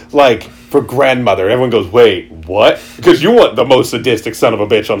hear, like, for grandmother. Everyone goes, wait, what? Because you want the most sadistic son of a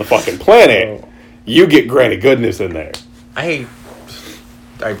bitch on the fucking planet. You get Granny Goodness in there. I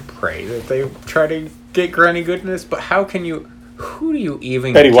pray that they try to get Granny Goodness, but how can you... Who do you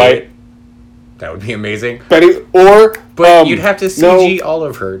even Betty White. That would be amazing. Betty, or... But you'd have to CG all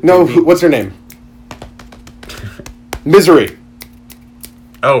of her. No, what's her name? Misery.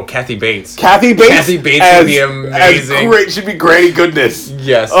 Oh, Kathy Bates. Kathy Bates would be amazing. Great. She'd be Granny Goodness.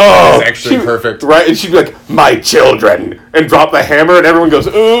 Yes. Oh, that's actually perfect. Right, and she'd be like, my children, and drop the hammer, and everyone goes,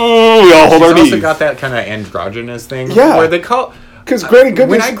 ooh, we all hold our knees. She's also got that kind of androgynous thing. Yeah. Where they call... Because Granny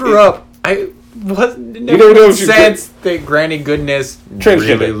Goodness... When I grew up, I... never made sense that Granny Goodness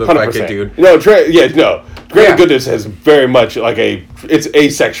really looked 100%. Like a dude. No, Granny Goodness has very much like it's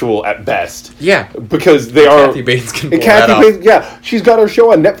asexual at best. Yeah. Because they are... Kathy Bates can pull that off. Bates, yeah. She's got her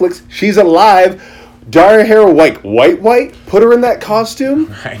show on Netflix. She's alive. Dye her hair white. Put her in that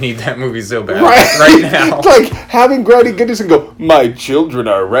costume. I need that movie so bad. Right now. Like, having Granny Goodness and go, my children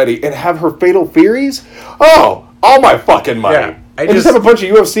are ready, and have her Fatal Furies. Oh, all my fucking money. Yeah. And just have a bunch of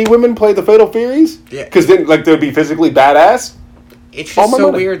UFC women play the Fatal Furies? Yeah. Because then, like, they'd be physically badass? It's just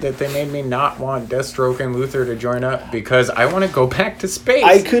so weird that they made me not want Deathstroke and Luthor to join up because I want to go back to space.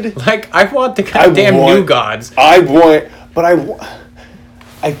 I want the goddamn new gods. I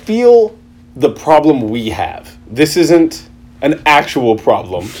feel the problem we have. This isn't an actual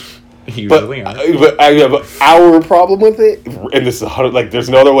problem. But I have our problem with it, and this is like there's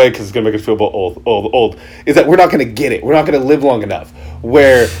no other way because it's gonna make us feel old. Is that we're not gonna get it? We're not gonna live long enough.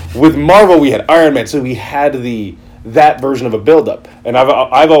 Where with Marvel we had Iron Man, so we had that version of a build-up, and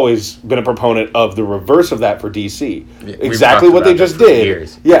I've always been a proponent of the reverse of that for DC. Yeah, exactly what they just did.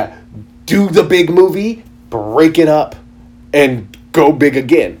 Years. Yeah, do the big movie, break it up, and go big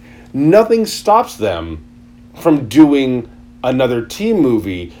again. Nothing stops them from doing another team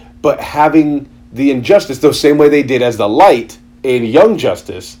movie. but having the Injustice, the same way they did as the Light in Young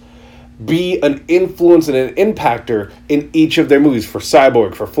Justice, be an influence and an impactor in each of their movies, for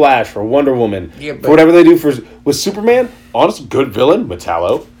Cyborg, for Flash, for Wonder Woman, for whatever they do with Superman. Honest, good villain,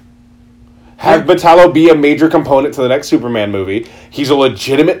 Metallo. Have Metallo be a major component to the next Superman movie. He's a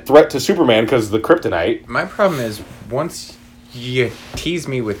legitimate threat to Superman because of the kryptonite. My problem is, once you tease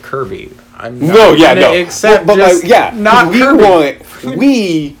me with Kirby, I'm not accept not we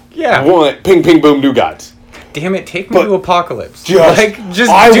want Ping Ping Boom New Gods. Damn it, take me to Apocalypse.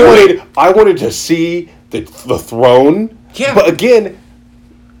 I wanted to see the throne. Yeah. But again,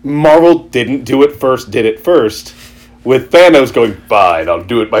 Marvel didn't do it first, did it first. With Thanos going, fine, I'll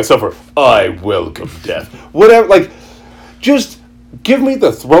do it myself, or I welcome death. Whatever, just give me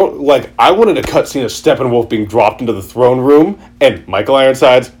the throne. I wanted a cutscene of Steppenwolf being dropped into the throne room, and Michael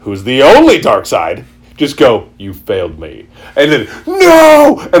Ironsides, who's the only Darkseid, just go, you failed me. And then,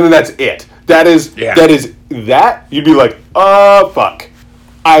 no! And then that's it. That is, you'd be like, fuck.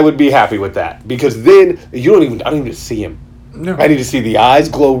 I would be happy with that. Because then, I don't even get to see him. No. I need to see the eyes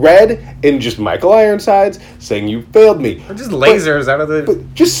glow red and just Michael Ironsides saying you failed me. Or just lasers out of the...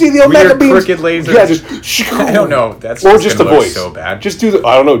 But just see the Omega beams. Crooked lasers. Yeah, just... I don't know. That's or just the voice. So bad. Just do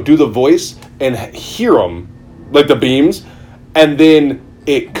the voice and hear them, the beams, and then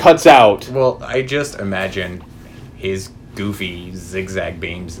it cuts out. Well, I just imagine his goofy zigzag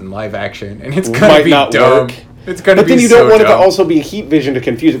beams in live action, and it's gonna be dumb. Work. It's gonna be so dumb. But then you don't want it to also be heat vision to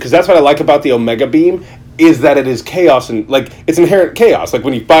confuse it, because that's what I like about the Omega beam, is that it is chaos, and it's inherent chaos,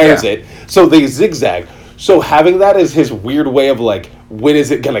 when he fires it, so they zigzag. So having that as his weird way of when is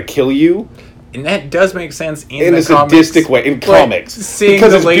it gonna kill you? And that does make sense in a sadistic way in comics,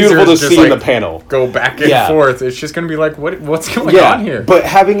 because it's beautiful to see in the panel go back and forth. It's just gonna be what's going on here? But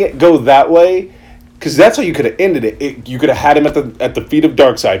having it go that way, because that's how you could have ended it. You could have had him at the feet of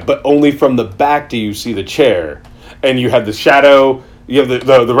Darkseid, but only from the back do you see the chair, and you have the shadow. You have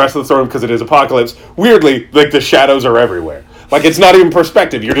the rest of the storm because it is Apocalypse. Weirdly, the shadows are everywhere. It's not even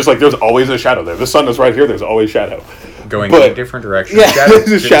perspective. You're just there's always a shadow there. The sun is right here. There's always shadow. Going in a different direction. Yeah,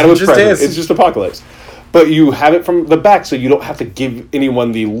 the shadow is present. It's just Apocalypse. But you have it from the back, so you don't have to give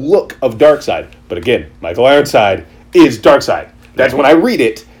anyone the look of Darkseid. But again, Michael Ironside is Darkseid. That's when I read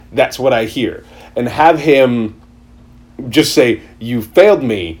it. That's what I hear. And have him just say, you failed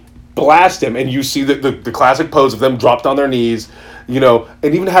me, blast him, and you see the classic pose of them dropped on their knees, and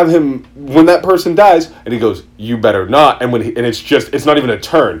even have him, when that person dies, and he goes, you better not, and it's not even a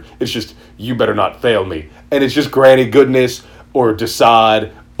turn, it's just, you better not fail me. And it's just Granny Goodness, or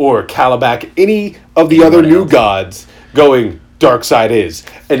Desaad, or Kalibak, any of the other new gods going, Darkseid is.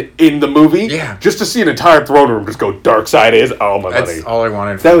 And in the movie, just to see an entire throne room just go, Darkseid is, oh my buddy. That's all I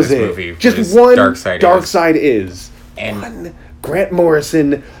wanted from this movie. Just one Darkseid is. And one Grant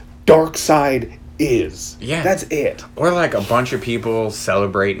Morrison Darkseid is. Yeah. That's it. Or a bunch of people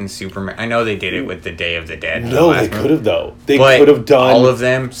celebrating Superman. I know they did it with the Day of the Dead. No, they could have, though. They could have done... all of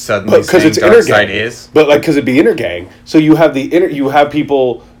them suddenly saying Darkseid is. But, because it'd be Intergang. So you have you have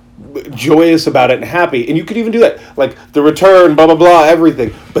people joyous about it and happy, and you could even do that, the return, blah blah blah,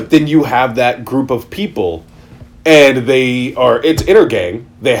 everything. But then you have that group of people, and it's Intergang.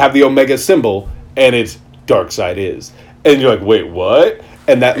 They have the Omega symbol, and it's Darkseid is, and you're wait, what?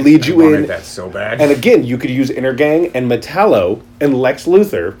 And that leads you in. That's so bad. And again, you could use Intergang and Metallo and Lex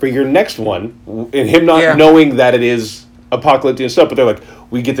Luthor for your next one, and him not knowing that it is apocalyptic and stuff. But they're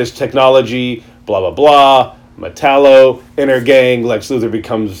we get this technology, blah blah blah. Metallo, Intergang, Lex Luthor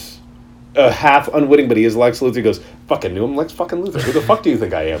becomes half unwitting, but he is Lex Luthor. He goes, fucking knew him, Lex fucking Luthor. Who the fuck do you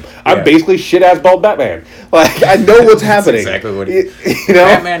think I am? I'm basically shit-ass bald Batman. I know what's happening. Exactly what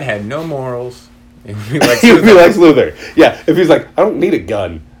Batman had no morals. He would be Lex Luthor. Yeah, if he's I don't need a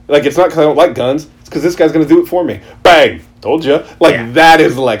gun. It's not because I don't like guns. It's because this guy's going to do it for me. Bang! Told you. That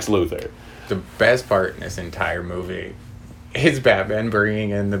is Lex Luthor. The best part in this entire movie is Batman bringing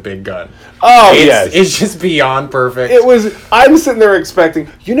in the big gun. Oh, yes. It's just beyond perfect. I'm sitting there expecting...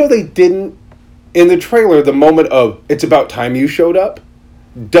 they didn't... In the trailer, the moment of, it's about time you showed up,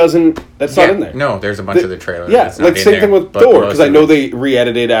 that's not in there. No, there's a bunch of the trailer. Yeah, same thing with Thor, because I know they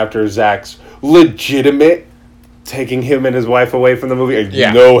re-edited after Zack's legitimate taking him and his wife away from the movie.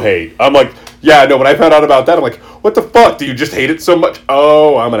 No hate. I'm when I found out about that, I'm what the fuck? Do you just hate it so much?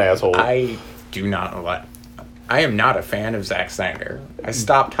 Oh, I'm an asshole. I am not a fan of Zack Snyder. I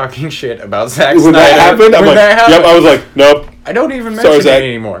stopped talking shit about Zack Snyder. When that happened, yep, I was nope. I don't even mention it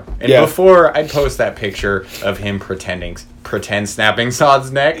anymore. And before, I'd post that picture of him pretend snapping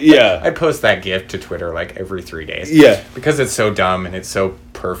Zod's neck. Yeah. I'd post that GIF to Twitter every 3 days. Yeah. Because it's so dumb and it's so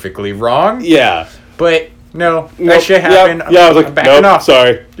perfectly wrong. Yeah. But no, that shit happened. Yeah, I was like, backing nope, off.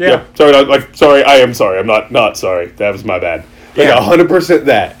 Sorry. Yeah. Sorry, I am sorry. I'm not sorry. That was my bad. Like, 100%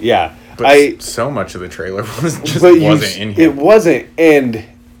 that, yeah. But so much of the trailer wasn't in here. It wasn't, and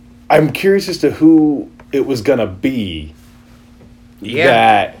I'm curious as to who it was gonna be.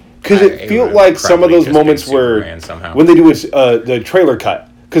 Yeah. Because it felt like some of those moments were when they do the trailer cut.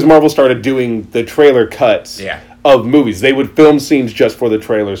 Because Marvel started doing the trailer cuts of movies. They would film scenes just for the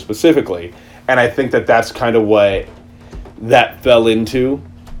trailer specifically. And I think that's kind of what that fell into.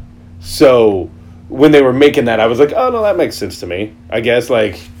 So when they were making that, I was like, oh, no, that makes sense to me. I guess,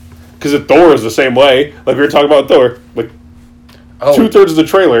 like, because Thor is the same way. Like, we were talking about Thor. Like, 2/3 of the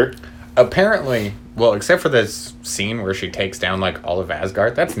trailer. Apparently, well, except for this scene where she takes down, like, all of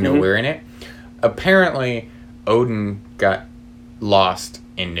Asgard. That's nowhere in it. Apparently, Odin got lost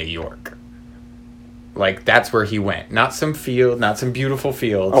in New York. Like, that's where he went. Not some field, not some beautiful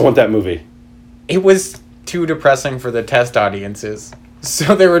fields. I want that movie. It was too depressing for the test audiences.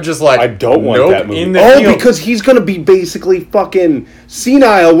 So they were just like, I don't want that movie. In the field. Because he's going to be basically fucking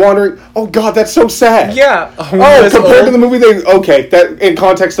senile, wandering. Oh, God, that's so sad. Yeah. Compared to the movie, that in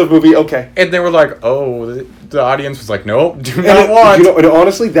context of the movie, okay. And they were like, the audience was like, nope, do not want. And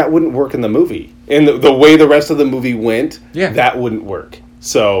honestly, that wouldn't work in the movie. And the way the rest of the movie went, that wouldn't work.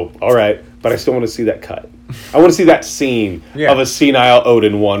 So, all right. But I still want to see that cut. I want to see that scene of a senile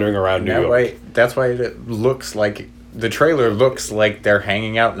Odin wandering around New York. That's why it looks like... The trailer looks like they're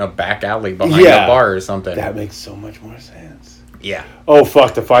hanging out in a back alley behind a bar or something. That makes so much more sense. Yeah. Oh,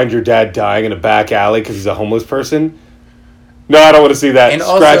 fuck, to find your dad dying in a back alley because he's a homeless person? No, I don't want to see that. And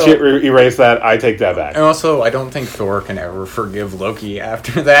Scratch it, erase that. I take that back. And also, I don't think Thor can ever forgive Loki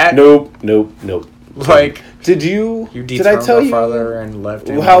after that. Nope. Like, did I tell you father and left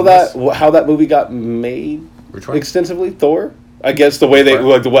him how that movie got made? Which one? Extensively? Thor? I guess the way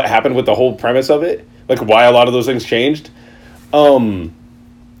what happened with the whole premise of it. Like, why a lot of those things changed.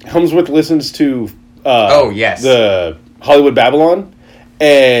 Hemsworth listens to the Hollywood Babylon,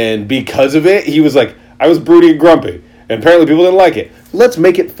 and because of it, he was like, I was broody and grumpy, and apparently people didn't like it. Let's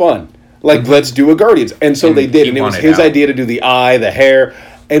make it fun. Like, let's do a Guardians. And so they did, and it was his idea to do the eye, the hair,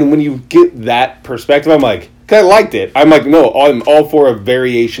 and when you get that perspective, I'm like, because I liked it. I'm like, no, I'm all for a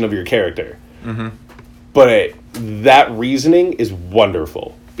variation of your character. Mm-hmm. But that reasoning is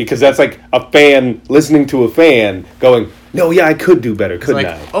wonderful. Because that's like a fan listening to a fan going, no, yeah, I could do better, couldn't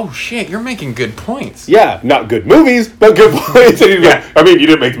I? Oh, shit, you're making good points. Yeah, not good movies, but good points. And you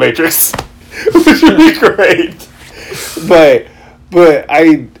didn't make The Matrix, which would be great. But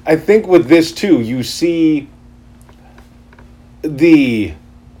I think with this, too, you see it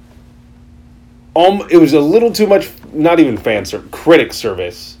was a little too much, not even critic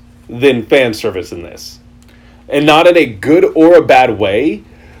service than fan service in this. And not in a good or a bad way.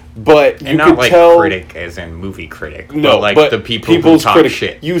 But you could tell, critic as in movie critic. No, but the people who talk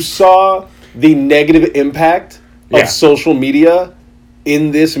shit. You saw the negative impact of social media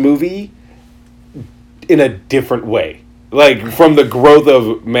in this movie in a different way. Like, from the growth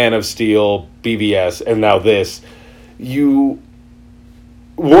of Man of Steel, BVS, and now this,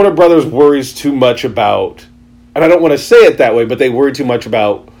 Warner Brothers worries too much about, and I don't want to say it that way, but they worry too much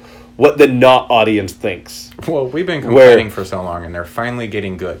about what the not audience thinks. Well, we've been complaining for so long, and they're finally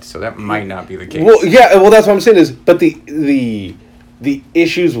getting good, so that might not be the case. Well, yeah, that's what I'm saying but the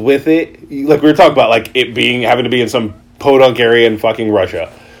issues with it, like we were talking about, like it having to be in some podunk area in fucking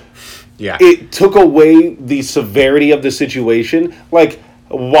Russia. Yeah. It took away the severity of the situation. Like,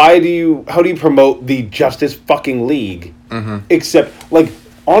 how do you promote the Justice fucking League? Mm-hmm. Except, like,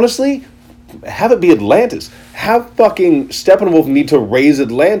 honestly, have it be Atlantis. Have fucking Steppenwolf need to raise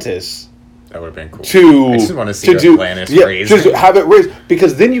Atlantis. That would have been cool. I just want to see Atlantis raised. Just have it raised.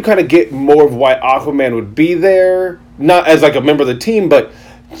 Because then you kind of get more of why Aquaman would be there. Not as like a member of the team, but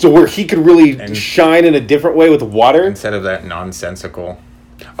so where he could really shine in a different way with water. Instead of that nonsensical.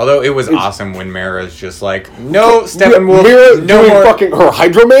 Although it was awesome when Mera's just like, no, Steppenwolf, Mera no doing more. Fucking her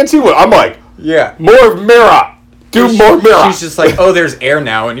hydromancy? I'm like, more of Mera. Do more Mera. She's just like, oh, there's air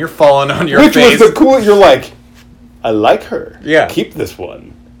now, and you're falling on your face. Which was the cool. You're like, I like her. Yeah. Keep this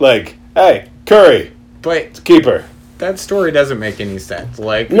one. Like, hey, Curry. But keep her. That story doesn't make any sense.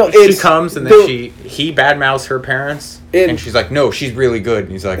 Like, no, she comes and then he badmouths her parents, and she's like, no, she's really good.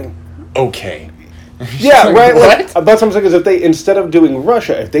 And he's like, okay. Yeah, like, right. What? Like, that's what I'm saying is if they, instead of doing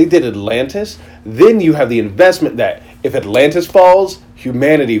Russia, if they did Atlantis, then you have the investment that if Atlantis falls,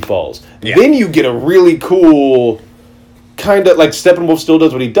 humanity falls. Yeah. Then you get a really cool kind of like Steppenwolf still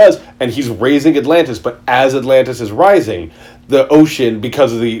does what he does, and he's raising Atlantis, but as Atlantis is rising, the ocean,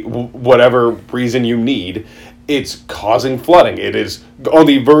 because of the whatever reason you need, it's causing flooding. It is on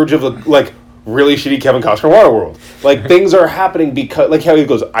the verge of like really shitty Kevin Costner Waterworld. Like, things are happening because, like how he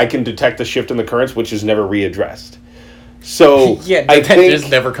goes, I can detect the shift in the currents, which is never readdressed. So, yeah, I think...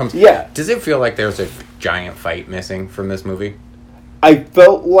 just never comes... Yeah. Does it feel like there's a giant fight missing from this movie? I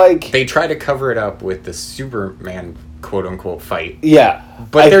felt like... They try to cover it up with the Superman quote-unquote fight. Yeah.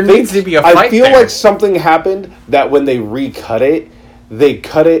 But there needs to be a fight I feel there. like something happened that when they recut it, they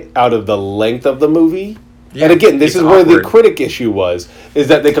cut it out of the length of the movie. Yeah, and again, this is where the critic issue was, is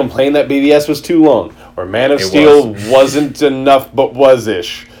that they complained that BVS was too long, or Man of Steel wasn't enough but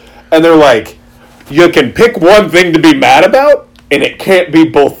was-ish. And they're like, you can pick one thing to be mad about, and it can't be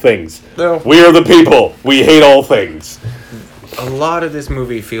both things. No. We are the people. We hate all things. A lot of this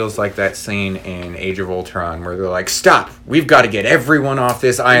movie feels like that scene in Age of Ultron where they're like, stop, we've got to get everyone off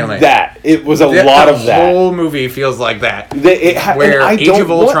this island. It was a lot of that. The whole movie feels like that. Where Age of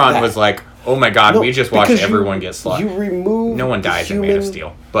Ultron was like, oh my god, we just watched everyone get slaughtered. You remove no one dies in Man of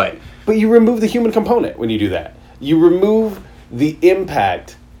Steel. But you remove the human component when you do that. You remove the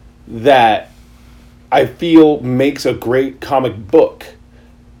impact that I feel makes a great comic book.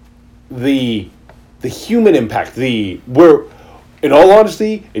 The human impact, in all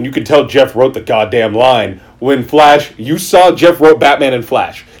honesty, and you can tell Jeff wrote the goddamn line, when Flash, you saw Jeff wrote Batman and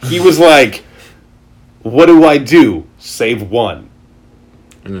Flash. He was like, what do I do? Save one.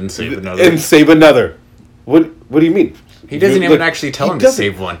 And then save another. And save another. What do you mean? He doesn't even actually tell him to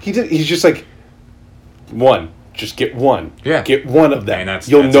save one. He's just like, one. Just get one. Yeah. Get one of them. Man,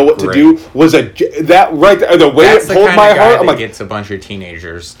 You'll know what to do. That right there, the way it pulled my heart, I'm like, gets a bunch of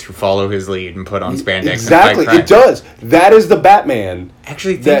teenagers to follow his lead and put on spandex. Exactly, it does. That is the Batman.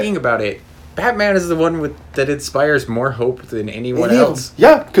 Actually, thinking about it, Batman is the one that inspires more hope than anyone else.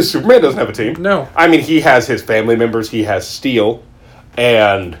 Yeah, because Superman doesn't have a team. No. I mean, he has his family members. He has Steel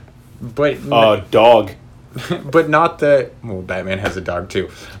and dog. But not Batman has a dog too.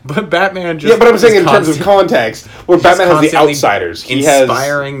 But Batman just... Yeah, but I'm saying in terms of context, where Batman has the outsiders. He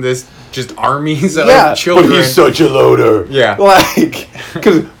inspiring this just armies of children. But he's such a loader. Yeah. Like,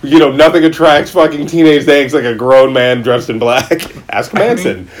 because, nothing attracts fucking teenage angst like a grown man dressed in black. Ask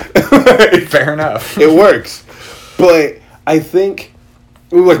Manson. Fair enough. It works. But I think,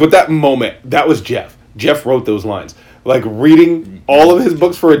 like, with that moment, that was Jeff. Jeff wrote those lines. Like, reading all of his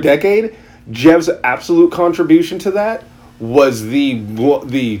books for a decade... Jeff's absolute contribution to that was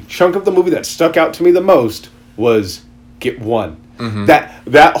the chunk of the movie that stuck out to me the most was get one. Mm-hmm.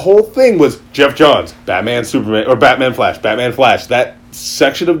 That whole thing was Jeff Johns, Batman, Superman, or Batman, Flash, Batman, Flash. That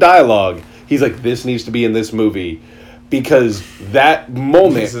section of dialogue, he's like, this needs to be in this movie because that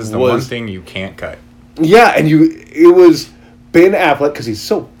moment this is the one thing you can't cut. Yeah, and it was Ben Affleck because he's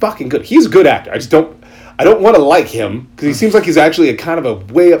so fucking good. He's a good actor. I don't want to like him because he seems like he's actually a kind of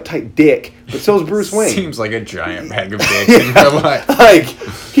a way uptight dick, but so is Bruce Wayne. Seems like a giant bag of dicks in real life. Like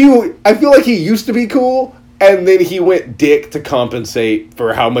I feel like he used to be cool, and then he went dick to compensate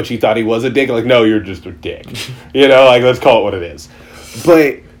for how much he thought he was a dick. Like, no, you're just a dick. Like let's call it what it is.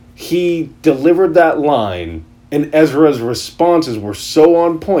 But he delivered that line, and Ezra's responses were so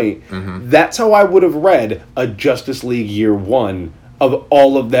on point. Mm-hmm. That's how I would have read a Justice League year one of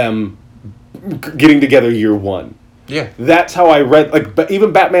all of them getting together year one. Yeah. That's how I read, like,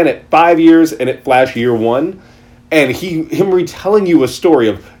 even Batman at 5 years and at Flash year one, and him retelling you a story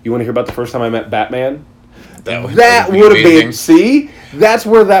of, you want to hear about the first time I met Batman? That would have been, see? That's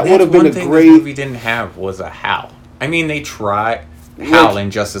where that would have been a great... One thing this movie didn't have was a Hal. I mean, they tried Hal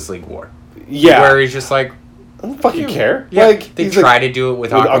in Justice League War. Yeah. Where he's just like... I don't fucking care. Yeah, like, they try to do it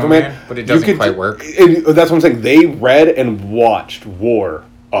with Aquaman, but it doesn't quite work. And that's what I'm saying. They read and watched War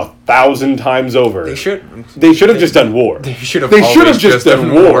 1,000 times over. They should have just done War. They should have just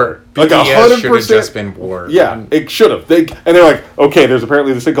done War. Like 100%. Should have just been War. Yeah, it should have. And they're like, okay, there's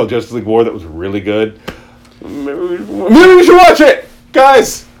apparently this thing called Justice League War that was really good. Maybe we should watch it,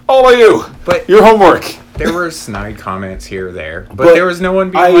 guys. All of you. But your homework. There were snide comments here or there, but there was no one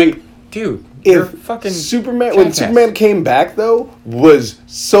being like, dude. If fucking Superman, when Superman came back though, was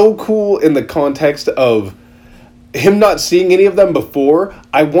so cool in the context of him not seeing any of them before.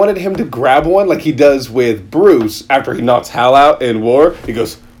 I wanted him to grab one like he does with Bruce after he knocks Hal out in War. He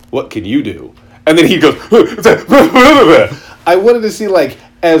goes, "What can you do?" And then he goes, I wanted to see like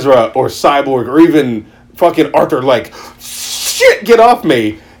Ezra or Cyborg or even fucking Arthur like, shit, get off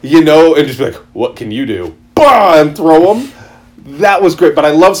me, and just be like, "What can you do?" Bah! And throw him. That was great, but I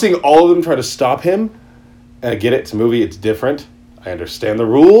love seeing all of them try to stop him. And I get it, it's a movie, it's different. I understand the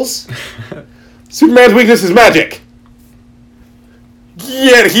rules. Superman's weakness is magic.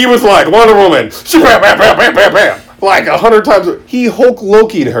 Yet he was like Wonder Woman. Bam, bam, bam, bam, bam, bam. Like 100 times. He Hulk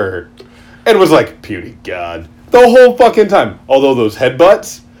Loki'd her. And was like, puny God. The whole fucking time. Although those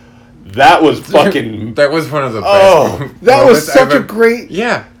headbutts, That was fucking... That was one of the best that was such a great...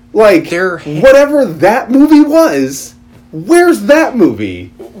 Yeah. Like, whatever that movie was, where's that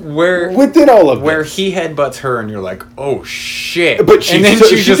movie? Within all of this. Where he headbutts her and you're like, oh shit. But and then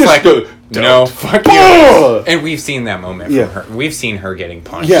she's just like, no, fuck you. And we've seen that moment from her. We've seen her getting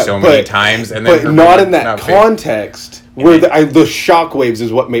punched many times. And then but not in that context where the shockwaves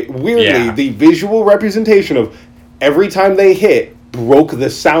is what made... Weirdly, the visual representation of every time they hit broke the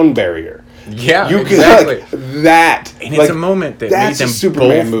sound barrier. Yeah, exactly. That. And it's a moment that made them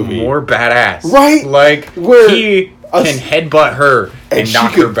Superman both movie. More badass. Right? Like, where he can headbutt her and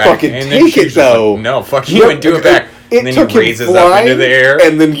knock her back. And then she's like, no, fuck you, and do it back. And then he raises up into the air.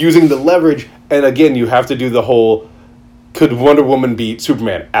 And then using the leverage. And again, you have to do the whole... Could Wonder Woman beat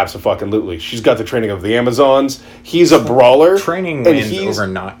Superman? Absolutely. She's got the training of the Amazons. He's a brawler. Training wins over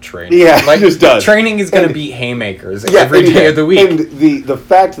not training. Yeah, like, he just does. Training is going to beat haymakers every day of the week. And the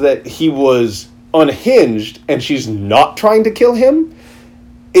fact that he was unhinged and she's not trying to kill him,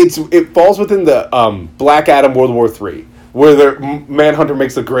 it falls within the Black Adam World War III, where the Manhunter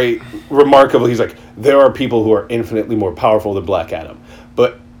makes a great remarkable... He's like, there are people who are infinitely more powerful than Black Adam,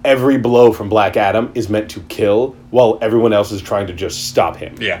 but every blow from Black Adam is meant to kill, while everyone else is trying to just stop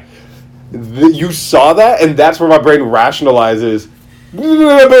him. Yeah. You saw that, and that's where my brain rationalizes,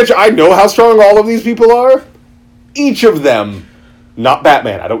 bitch, I know how strong all of these people are. Each of them, not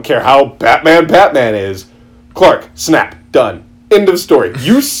Batman. I don't care how Batman is. Clark, snap, done. End of story.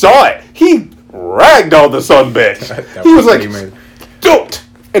 You saw it. He ragdolled the sumbitch. He was like, don't!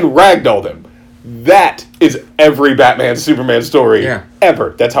 And ragdolled him. That is every Batman Superman story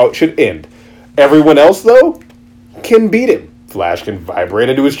ever. That's how it should end. Everyone else, though, can beat him. Flash can vibrate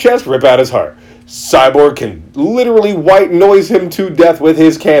into his chest, rip out his heart. Cyborg can literally white noise him to death with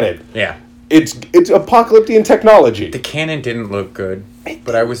his cannon. Yeah. It's apocalyptic technology. The cannon didn't look good,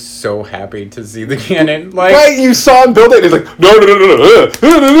 but I was so happy to see the cannon. Like, right, you saw him build it, and he's like, no.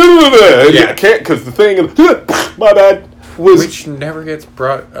 I can't, because the thing, my bad. Which never gets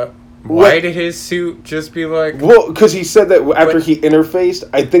brought up. Why did his suit just be like... Well, because he said that after he interfaced,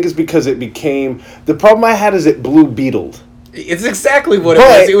 I think it's because it became... The problem I had is it blue beetled. It's exactly what it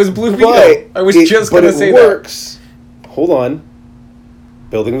was. It was blue beetle. I was just going to say that. But it works. Hold on.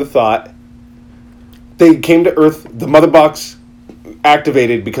 Building the thought. They came to Earth. The Mother Box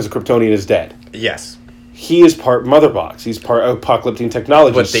activated because Kryptonian is dead. Yes. He is part Mother Box. He's part apocalyptic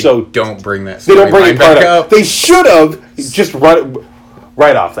technology. But they don't bring that story. They don't bring it back up. They should have just run it...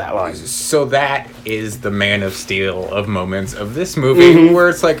 Right off that line. So that is the Man of Steel of moments of this movie, where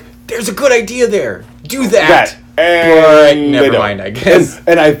it's like, there's a good idea there. Do that. But never mind, I guess.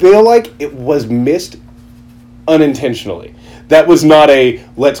 And I feel like it was missed unintentionally. That was not a,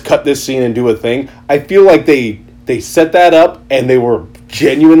 let's cut this scene and do a thing. I feel like they set that up, and they were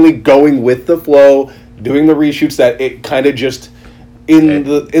genuinely going with the flow, doing the reshoots, that it kind of just, in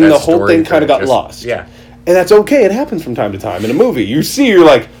the whole thing, kind of got lost. Yeah. And that's okay. It happens from time to time in a movie. You're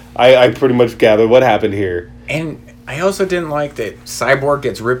like, I pretty much gather what happened here. And I also didn't like that Cyborg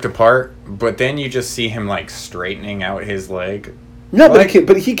gets ripped apart, but then you just see him, like, straightening out his leg. No, like,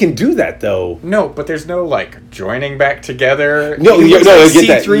 but he can do that, though. No, but there's no, like, joining back together. No, I get that.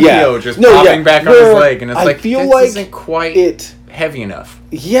 C-3PO just popping back on his leg, and it's like, this isn't quite heavy enough.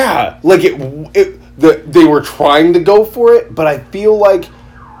 Yeah, like, they were trying to go for it, but I feel like,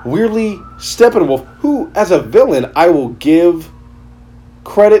 weirdly, Steppenwolf, who, as a villain, I will give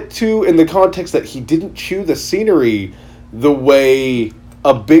credit to in the context that he didn't chew the scenery the way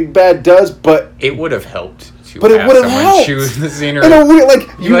a big bad does, but... It would have helped to chew the scenery. In a weird, like,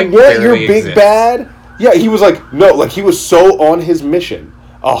 you want your big bad... Yeah, he was like, no, like, he was so on his mission,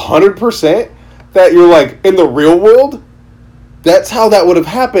 100%, that you're like, in the real world, that's how that would have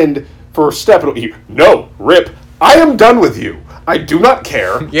happened for Steppenwolf. No, Rip, I am done with you. I do not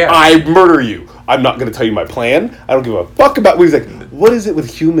care. Yeah. I murder you. I'm not going to tell you my plan. I don't give a fuck about... He's like, what is it with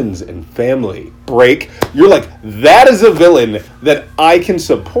humans and family? Break. You're like, that is a villain that I can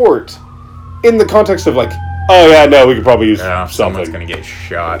support in the context of like, oh yeah, no, we could probably use something. Someone's going to get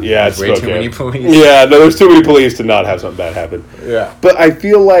shot. Yeah, it's way too many police. Yeah, no, there's too many police to not have something bad happen. Yeah. But I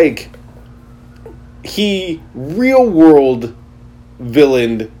feel like he real world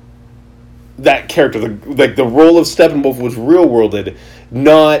villained that character, the role of Steppenwolf was real worlded,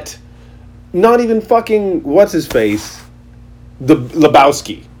 not even fucking what's his face, the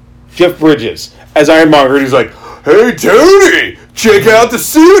Lebowski, Jeff Bridges as Ironmonger. And he's like, "Hey Tony, check out the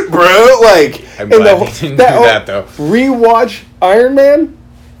suit, bro!" Like, I'm glad they didn't do that though. Rewatch Iron Man,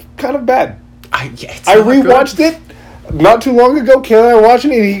 kind of bad. I rewatched it not too long ago. Kayla and I were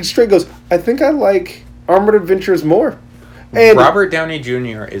watching it, and he straight goes, "I think I like Armored Adventures more." And Robert Downey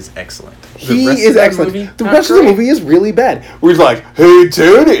Jr. is excellent. He is excellent. The rest of the movie is really bad. Where he's like, "Hey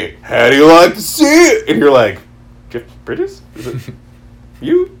Tony, how do you like to see it?" And you're like, "Jeff Bridges? Is it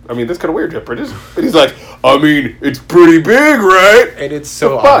you? I mean, that's kind of weird, Jeff Bridges." And he's like, "I mean, it's pretty big, right?" And it's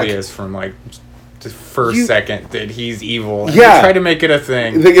so obvious from like the first second that he's evil. And yeah. They try to make it a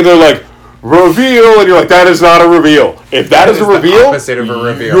thing. And they're like, "Reveal," and you're like, "That is not a reveal. If that is a reveal, opposite of a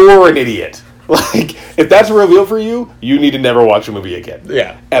reveal, you're an idiot." Like, if that's a reveal for you, you need to never watch a movie again.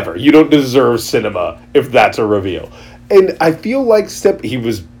 Yeah. Ever. You don't deserve cinema if that's a reveal. And I feel like he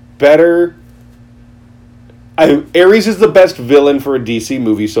was better. Ares is the best villain for a DC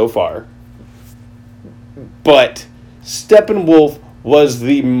movie so far. But Steppenwolf was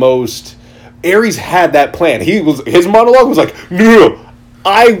the most... Ares had that plan. His monologue was like, "No,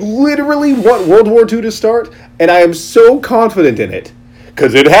 I literally want World War II to start, and I am so confident in it.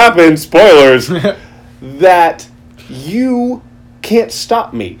 Because it happened, spoilers, that you can't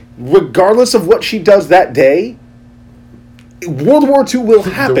stop me. Regardless of what she does that day, World War II will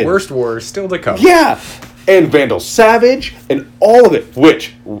happen." The worst war is still to come. Yeah. And Vandal Savage and all of it.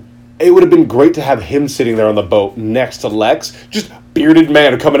 Which, it would have been great to have him sitting there on the boat next to Lex. Just bearded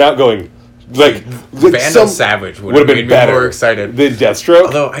man coming out going... Vandal Savage would have made me more excited than Deathstroke.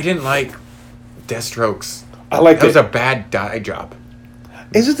 Although, I didn't like Deathstroke's. That was a bad dye job.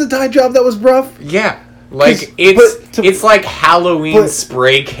 Is it the dye job that was rough? Yeah. Like, it's like Halloween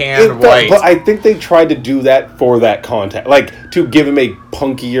spray can white. But I think they tried to do that for that content. Like, to give him a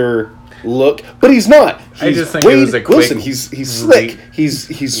punkier look. But he's not. I just think it was a quick... Wilson, he's slick. He's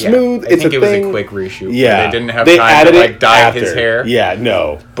smooth. I think it was a quick reshoot. Yeah. They didn't have time to, like, dye his hair. Yeah,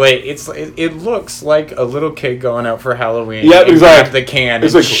 no. But it looks like a little kid going out for Halloween. Yeah, exactly. The can.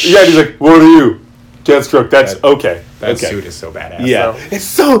 It's like, he's like, "What are you? Deathstroke." That's okay. That suit is so badass. Yeah. Though. It's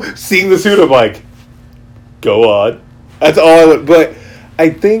so... Seeing the suit, I'm like, go on. That's all. But I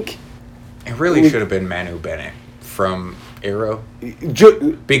think... It really should have been Manu Bennett from Arrow.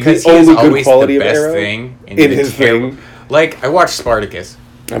 Because he's always the best thing in his thing. Like, I watched Spartacus.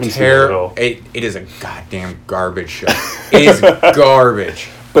 It is a goddamn garbage show. It is garbage.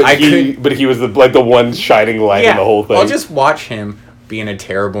 But he was the one shining light in the whole thing. I'll just watch him be in a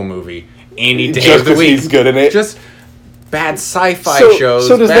terrible movie any day of the week. He's good in it. Just bad sci-fi shows.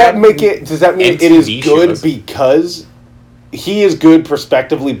 So does that mean it is good because he is good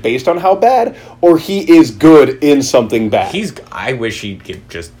prospectively based on how bad, or he is good in something bad? I wish he could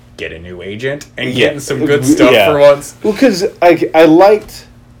just get a new agent and get in some good stuff for once. Well, because I liked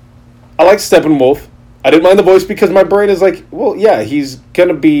Steppenwolf. I didn't mind the voice because my brain is like, well, yeah, he's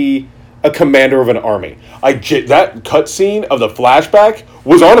gonna be a commander of an army. That cutscene of the flashback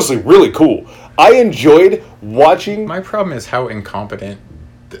was honestly really cool. I enjoyed watching. My problem is how incompetent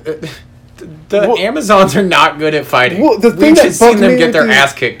the Amazons are. Not good at fighting. Well, the thing We've just seen them get their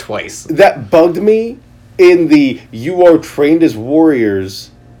ass kicked twice. That bugged me in you are trained as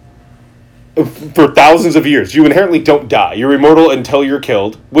warriors for thousands of years. You inherently don't die. You're immortal until you're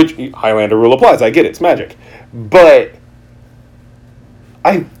killed, which Highlander rule applies. I get it. It's magic. But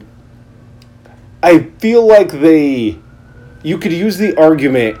I feel like you could use the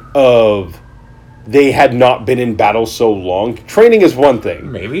argument of they had not been in battle so long. Training is one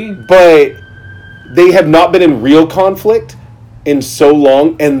thing. Maybe. But they have not been in real conflict in so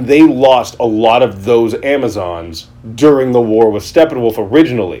long, and they lost a lot of those Amazons during the war with Steppenwolf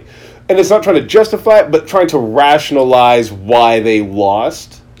originally. And it's not trying to justify it, but trying to rationalize why they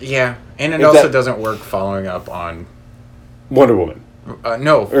lost. Yeah, and it also doesn't work following up on... Wonder Woman.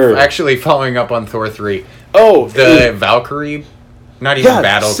 Actually following up on Thor 3. Oh! The Valkyrie... Not even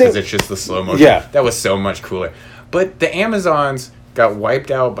battle, because it's just the slow motion. Yeah. That was so much cooler. But the Amazons got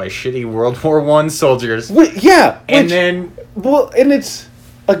wiped out by shitty World War I soldiers. And then... Well, and it's...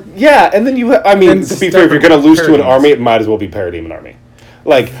 and then you... I mean, to be fair, if you're going to lose to an army, it might as well be Parademon Army.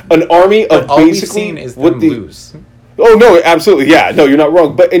 Like, an army of all basically... all we've seen is them lose. Oh, no, absolutely, yeah. No, you're not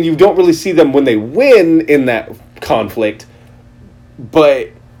wrong. And you don't really see them when they win in that conflict, but...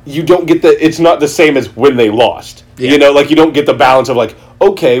 You don't get it's not the same as when they lost. Yeah. You know, like, you don't get the balance of, like,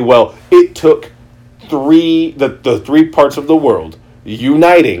 okay, well, it took the three parts of the world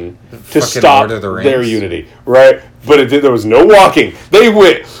uniting to stop their unity, right? But there was no walking. They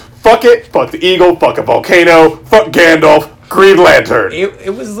went, fuck it, fuck the eagle, fuck a volcano, fuck Gandalf, Green Lantern.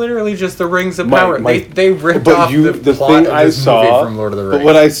 It was literally just the Rings of Power. They ripped off the plot of this movie from Lord of the Rings. But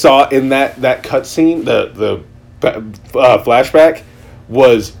what I saw in that cutscene, the flashback,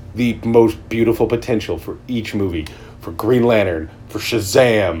 was the most beautiful potential for each movie. For Green Lantern, for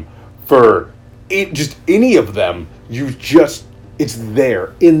Shazam, for just any of them. It's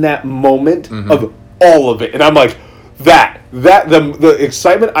there in that moment of all of it. And I'm like, The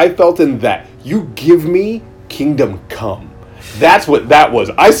excitement I felt in that. You give me Kingdom Come. That's what that was.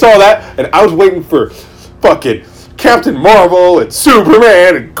 I saw that, and I was waiting for fucking Captain Marvel and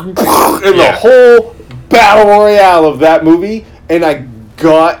Superman and the whole battle royale of that movie. And I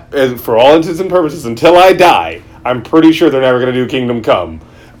got, for all intents and purposes, until I die, I'm pretty sure they're never going to do Kingdom Come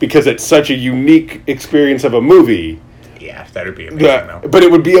because it's such a unique experience of a movie. Yeah, that would be amazing, though. But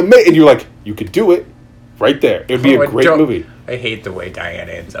it would be amazing. And you're like, you could do it right there. It would be a great movie. I hate the way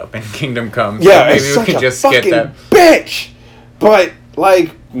Diana ends up in Kingdom Come. Yeah, so maybe it's such we can a just fucking skip that. Bitch! But,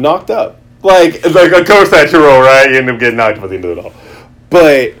 like, knocked up. Like of course that's your role, right? You end up getting knocked up at the end of it all.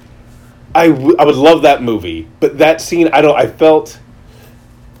 But I would love that movie. But that scene, I felt...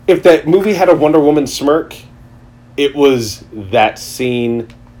 If that movie had a Wonder Woman smirk, it was that scene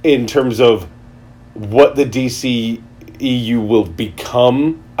in terms of what the DCEU will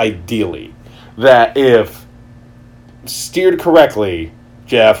become, ideally. That if steered correctly,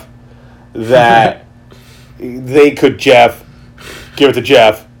 Jeff, that they could, Jeff, give it to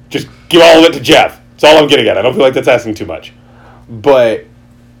Jeff. Just give all of it to Jeff. That's all I'm getting at. I don't feel like that's asking too much. But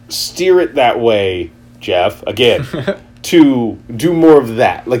steer it that way, Jeff, again, to do more of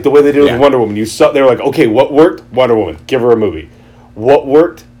that. Like the way they did with Wonder Woman. They were like, okay, what worked? Wonder Woman. Give her a movie. What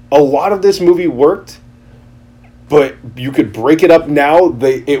worked? A lot of this movie worked, but you could break it up now.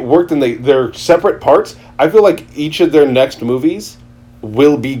 It worked and they're separate parts. I feel like each of their next movies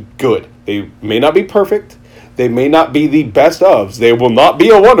will be good. They may not be perfect. They may not be the best ofs. They will not be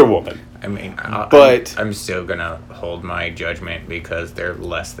a Wonder Woman. I mean, but I'm still going to hold my judgment because they're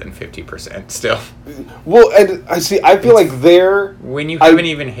less than 50% still. Well, and I feel like they're... When you haven't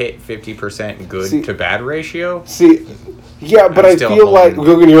even hit 50% good to bad ratio... Yeah, but I feel like...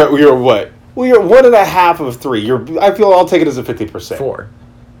 You're what? Well, you're 1.5 of 3. I feel I'll take it as a 50%. 4.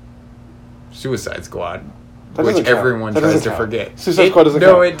 Suicide Squad. Which everyone tries to forget. Suicide Squad doesn't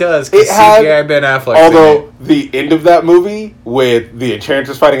count. No, it does. It had CGI Ben Affleck. Although the end of that movie with the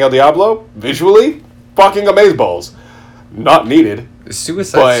Enchantress fighting El Diablo, visually, fucking amazeballs. Not needed.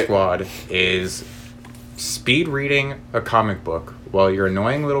 Suicide Squad is speed reading a comic book while your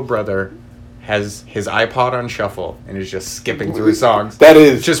annoying little brother has his iPod on shuffle and is just skipping through his songs. That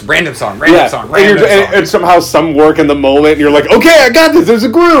is just random song. And somehow some work in the moment, and you're like, okay, I got this. There's a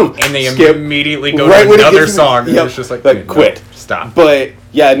groove. And they immediately go to another song. And it's just like quit. No, stop. But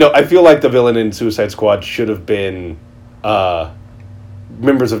yeah, no, I feel like the villain in Suicide Squad should have been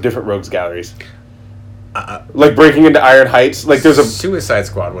members of different rogues galleries. Like breaking into Iron Heights. Like there's a Suicide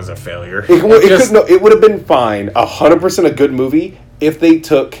Squad was a failure. It would have been fine. 100% a good movie if they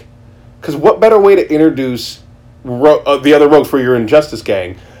took. Because what better way to introduce the other rogues for your Injustice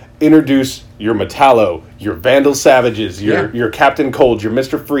gang? Introduce your Metallo, your Vandal Savages, your Captain Cold, your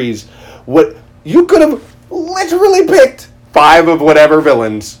Mr. Freeze. What you could have literally picked 5 of whatever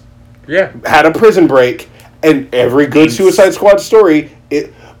villains. Yeah. Had a prison break, and every good Suicide Squad story,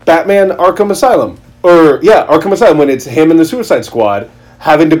 Batman Arkham Asylum. Arkham Asylum, when it's him and the Suicide Squad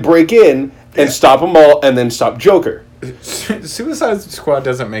having to break in and stop them all and then stop Joker. Suicide Squad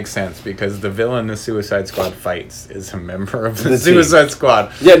doesn't make sense because the villain the Suicide Squad fights is a member of the Suicide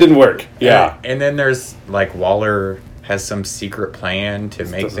Squad. Yeah, it didn't work. Yeah. And then there's, like, Waller has some secret plan to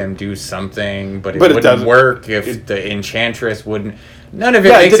make them do something, but it wouldn't work if the Enchantress wouldn't... None of it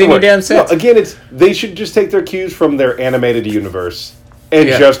makes any damn sense. No, again, they should just take their cues from their animated universe and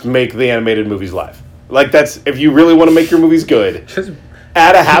just make the animated movies live. Like, that's... If you really want to make your movies good...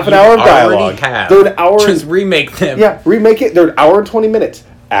 Add a half an hour of dialogue. They're an hour. Just remake them. Yeah, remake it. They're an hour and 20 minutes.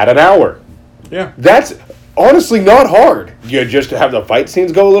 Add an hour. Yeah. That's honestly not hard. You just have the fight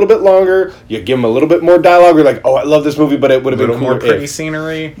scenes go a little bit longer. You give them a little bit more dialogue. You're like, oh, I love this movie, but it would have been more pretty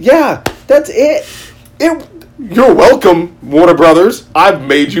scenery. Yeah, that's it. You're welcome, Warner Brothers. I've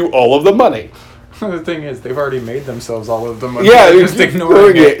made you all of the money. The thing is, they've already made themselves all of the money. Yeah, they're just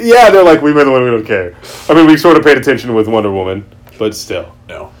ignoring it. Yeah, they're like, we made the money, we don't care. I mean, we sort of paid attention with Wonder Woman. But still.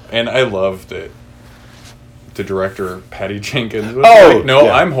 No. And I love that the director, Patty Jenkins, was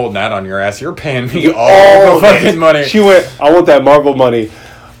I'm holding that on your ass. You're paying me all the fucking money. She went, I want that Marvel money.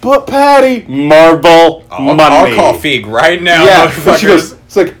 But Patty, Marvel money. I'll call Feig right now, motherfuckers. She goes,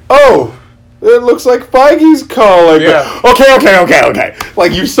 it's like, it looks like Feige's calling. Yeah. Okay.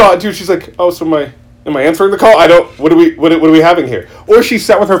 Like, you saw it, too. She's like, am I answering the call? What are we having here? Or she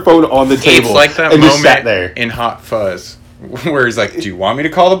sat with her phone on the table. It's like that moment in Hot Fuzz where he's like, do you want me to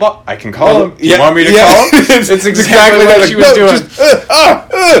call the boss? I can call him. Do you want me to call him? It's exactly what she was doing.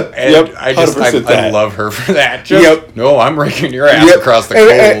 And I love her for that. No, I'm raking your ass across the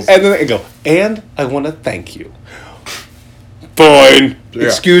coals. And then they go, and I want to thank you. Fine.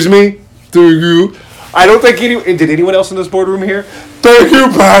 Excuse me? Thank you. I don't think did anyone else in this boardroom here? Thank you,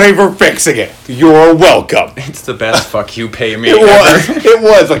 Patty, for fixing it. You're welcome. It's the best fuck you pay me. It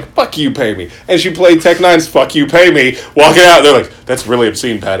was like, fuck you pay me. And she played Tech Nine's Fuck You Pay Me, walking out, they're like, that's really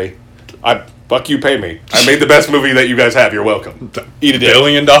obscene, Patty. Fuck you pay me. I made the best movie that you guys have. You're welcome. Eat a dick. $1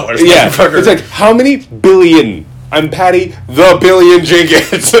 billion. Yeah. It's like, how many billion? I'm Patty the Billion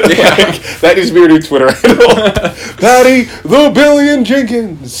Jenkins. Yeah. That needs to be your new Twitter handle. Patty the Billion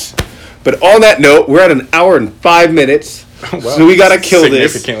Jenkins. But on that note, we're at an hour and 5 minutes. Well, so we gotta kill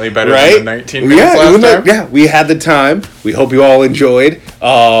this. Significantly better than the 19 minutes last time. Yeah, we had the time. We hope you all enjoyed.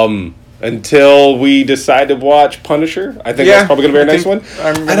 Until we decide to watch Punisher. I think that's probably going to be our next one.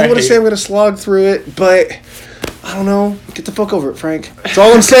 I don't want to say I'm going to slog through it, but I don't know. Get the fuck over it, Frank. That's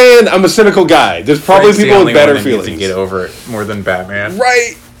all I'm saying. I'm a cynical guy. There's probably Frank's people with better feelings. To get over it more than Batman.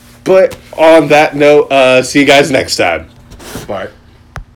 Right. But on that note, see you guys next time. Bye.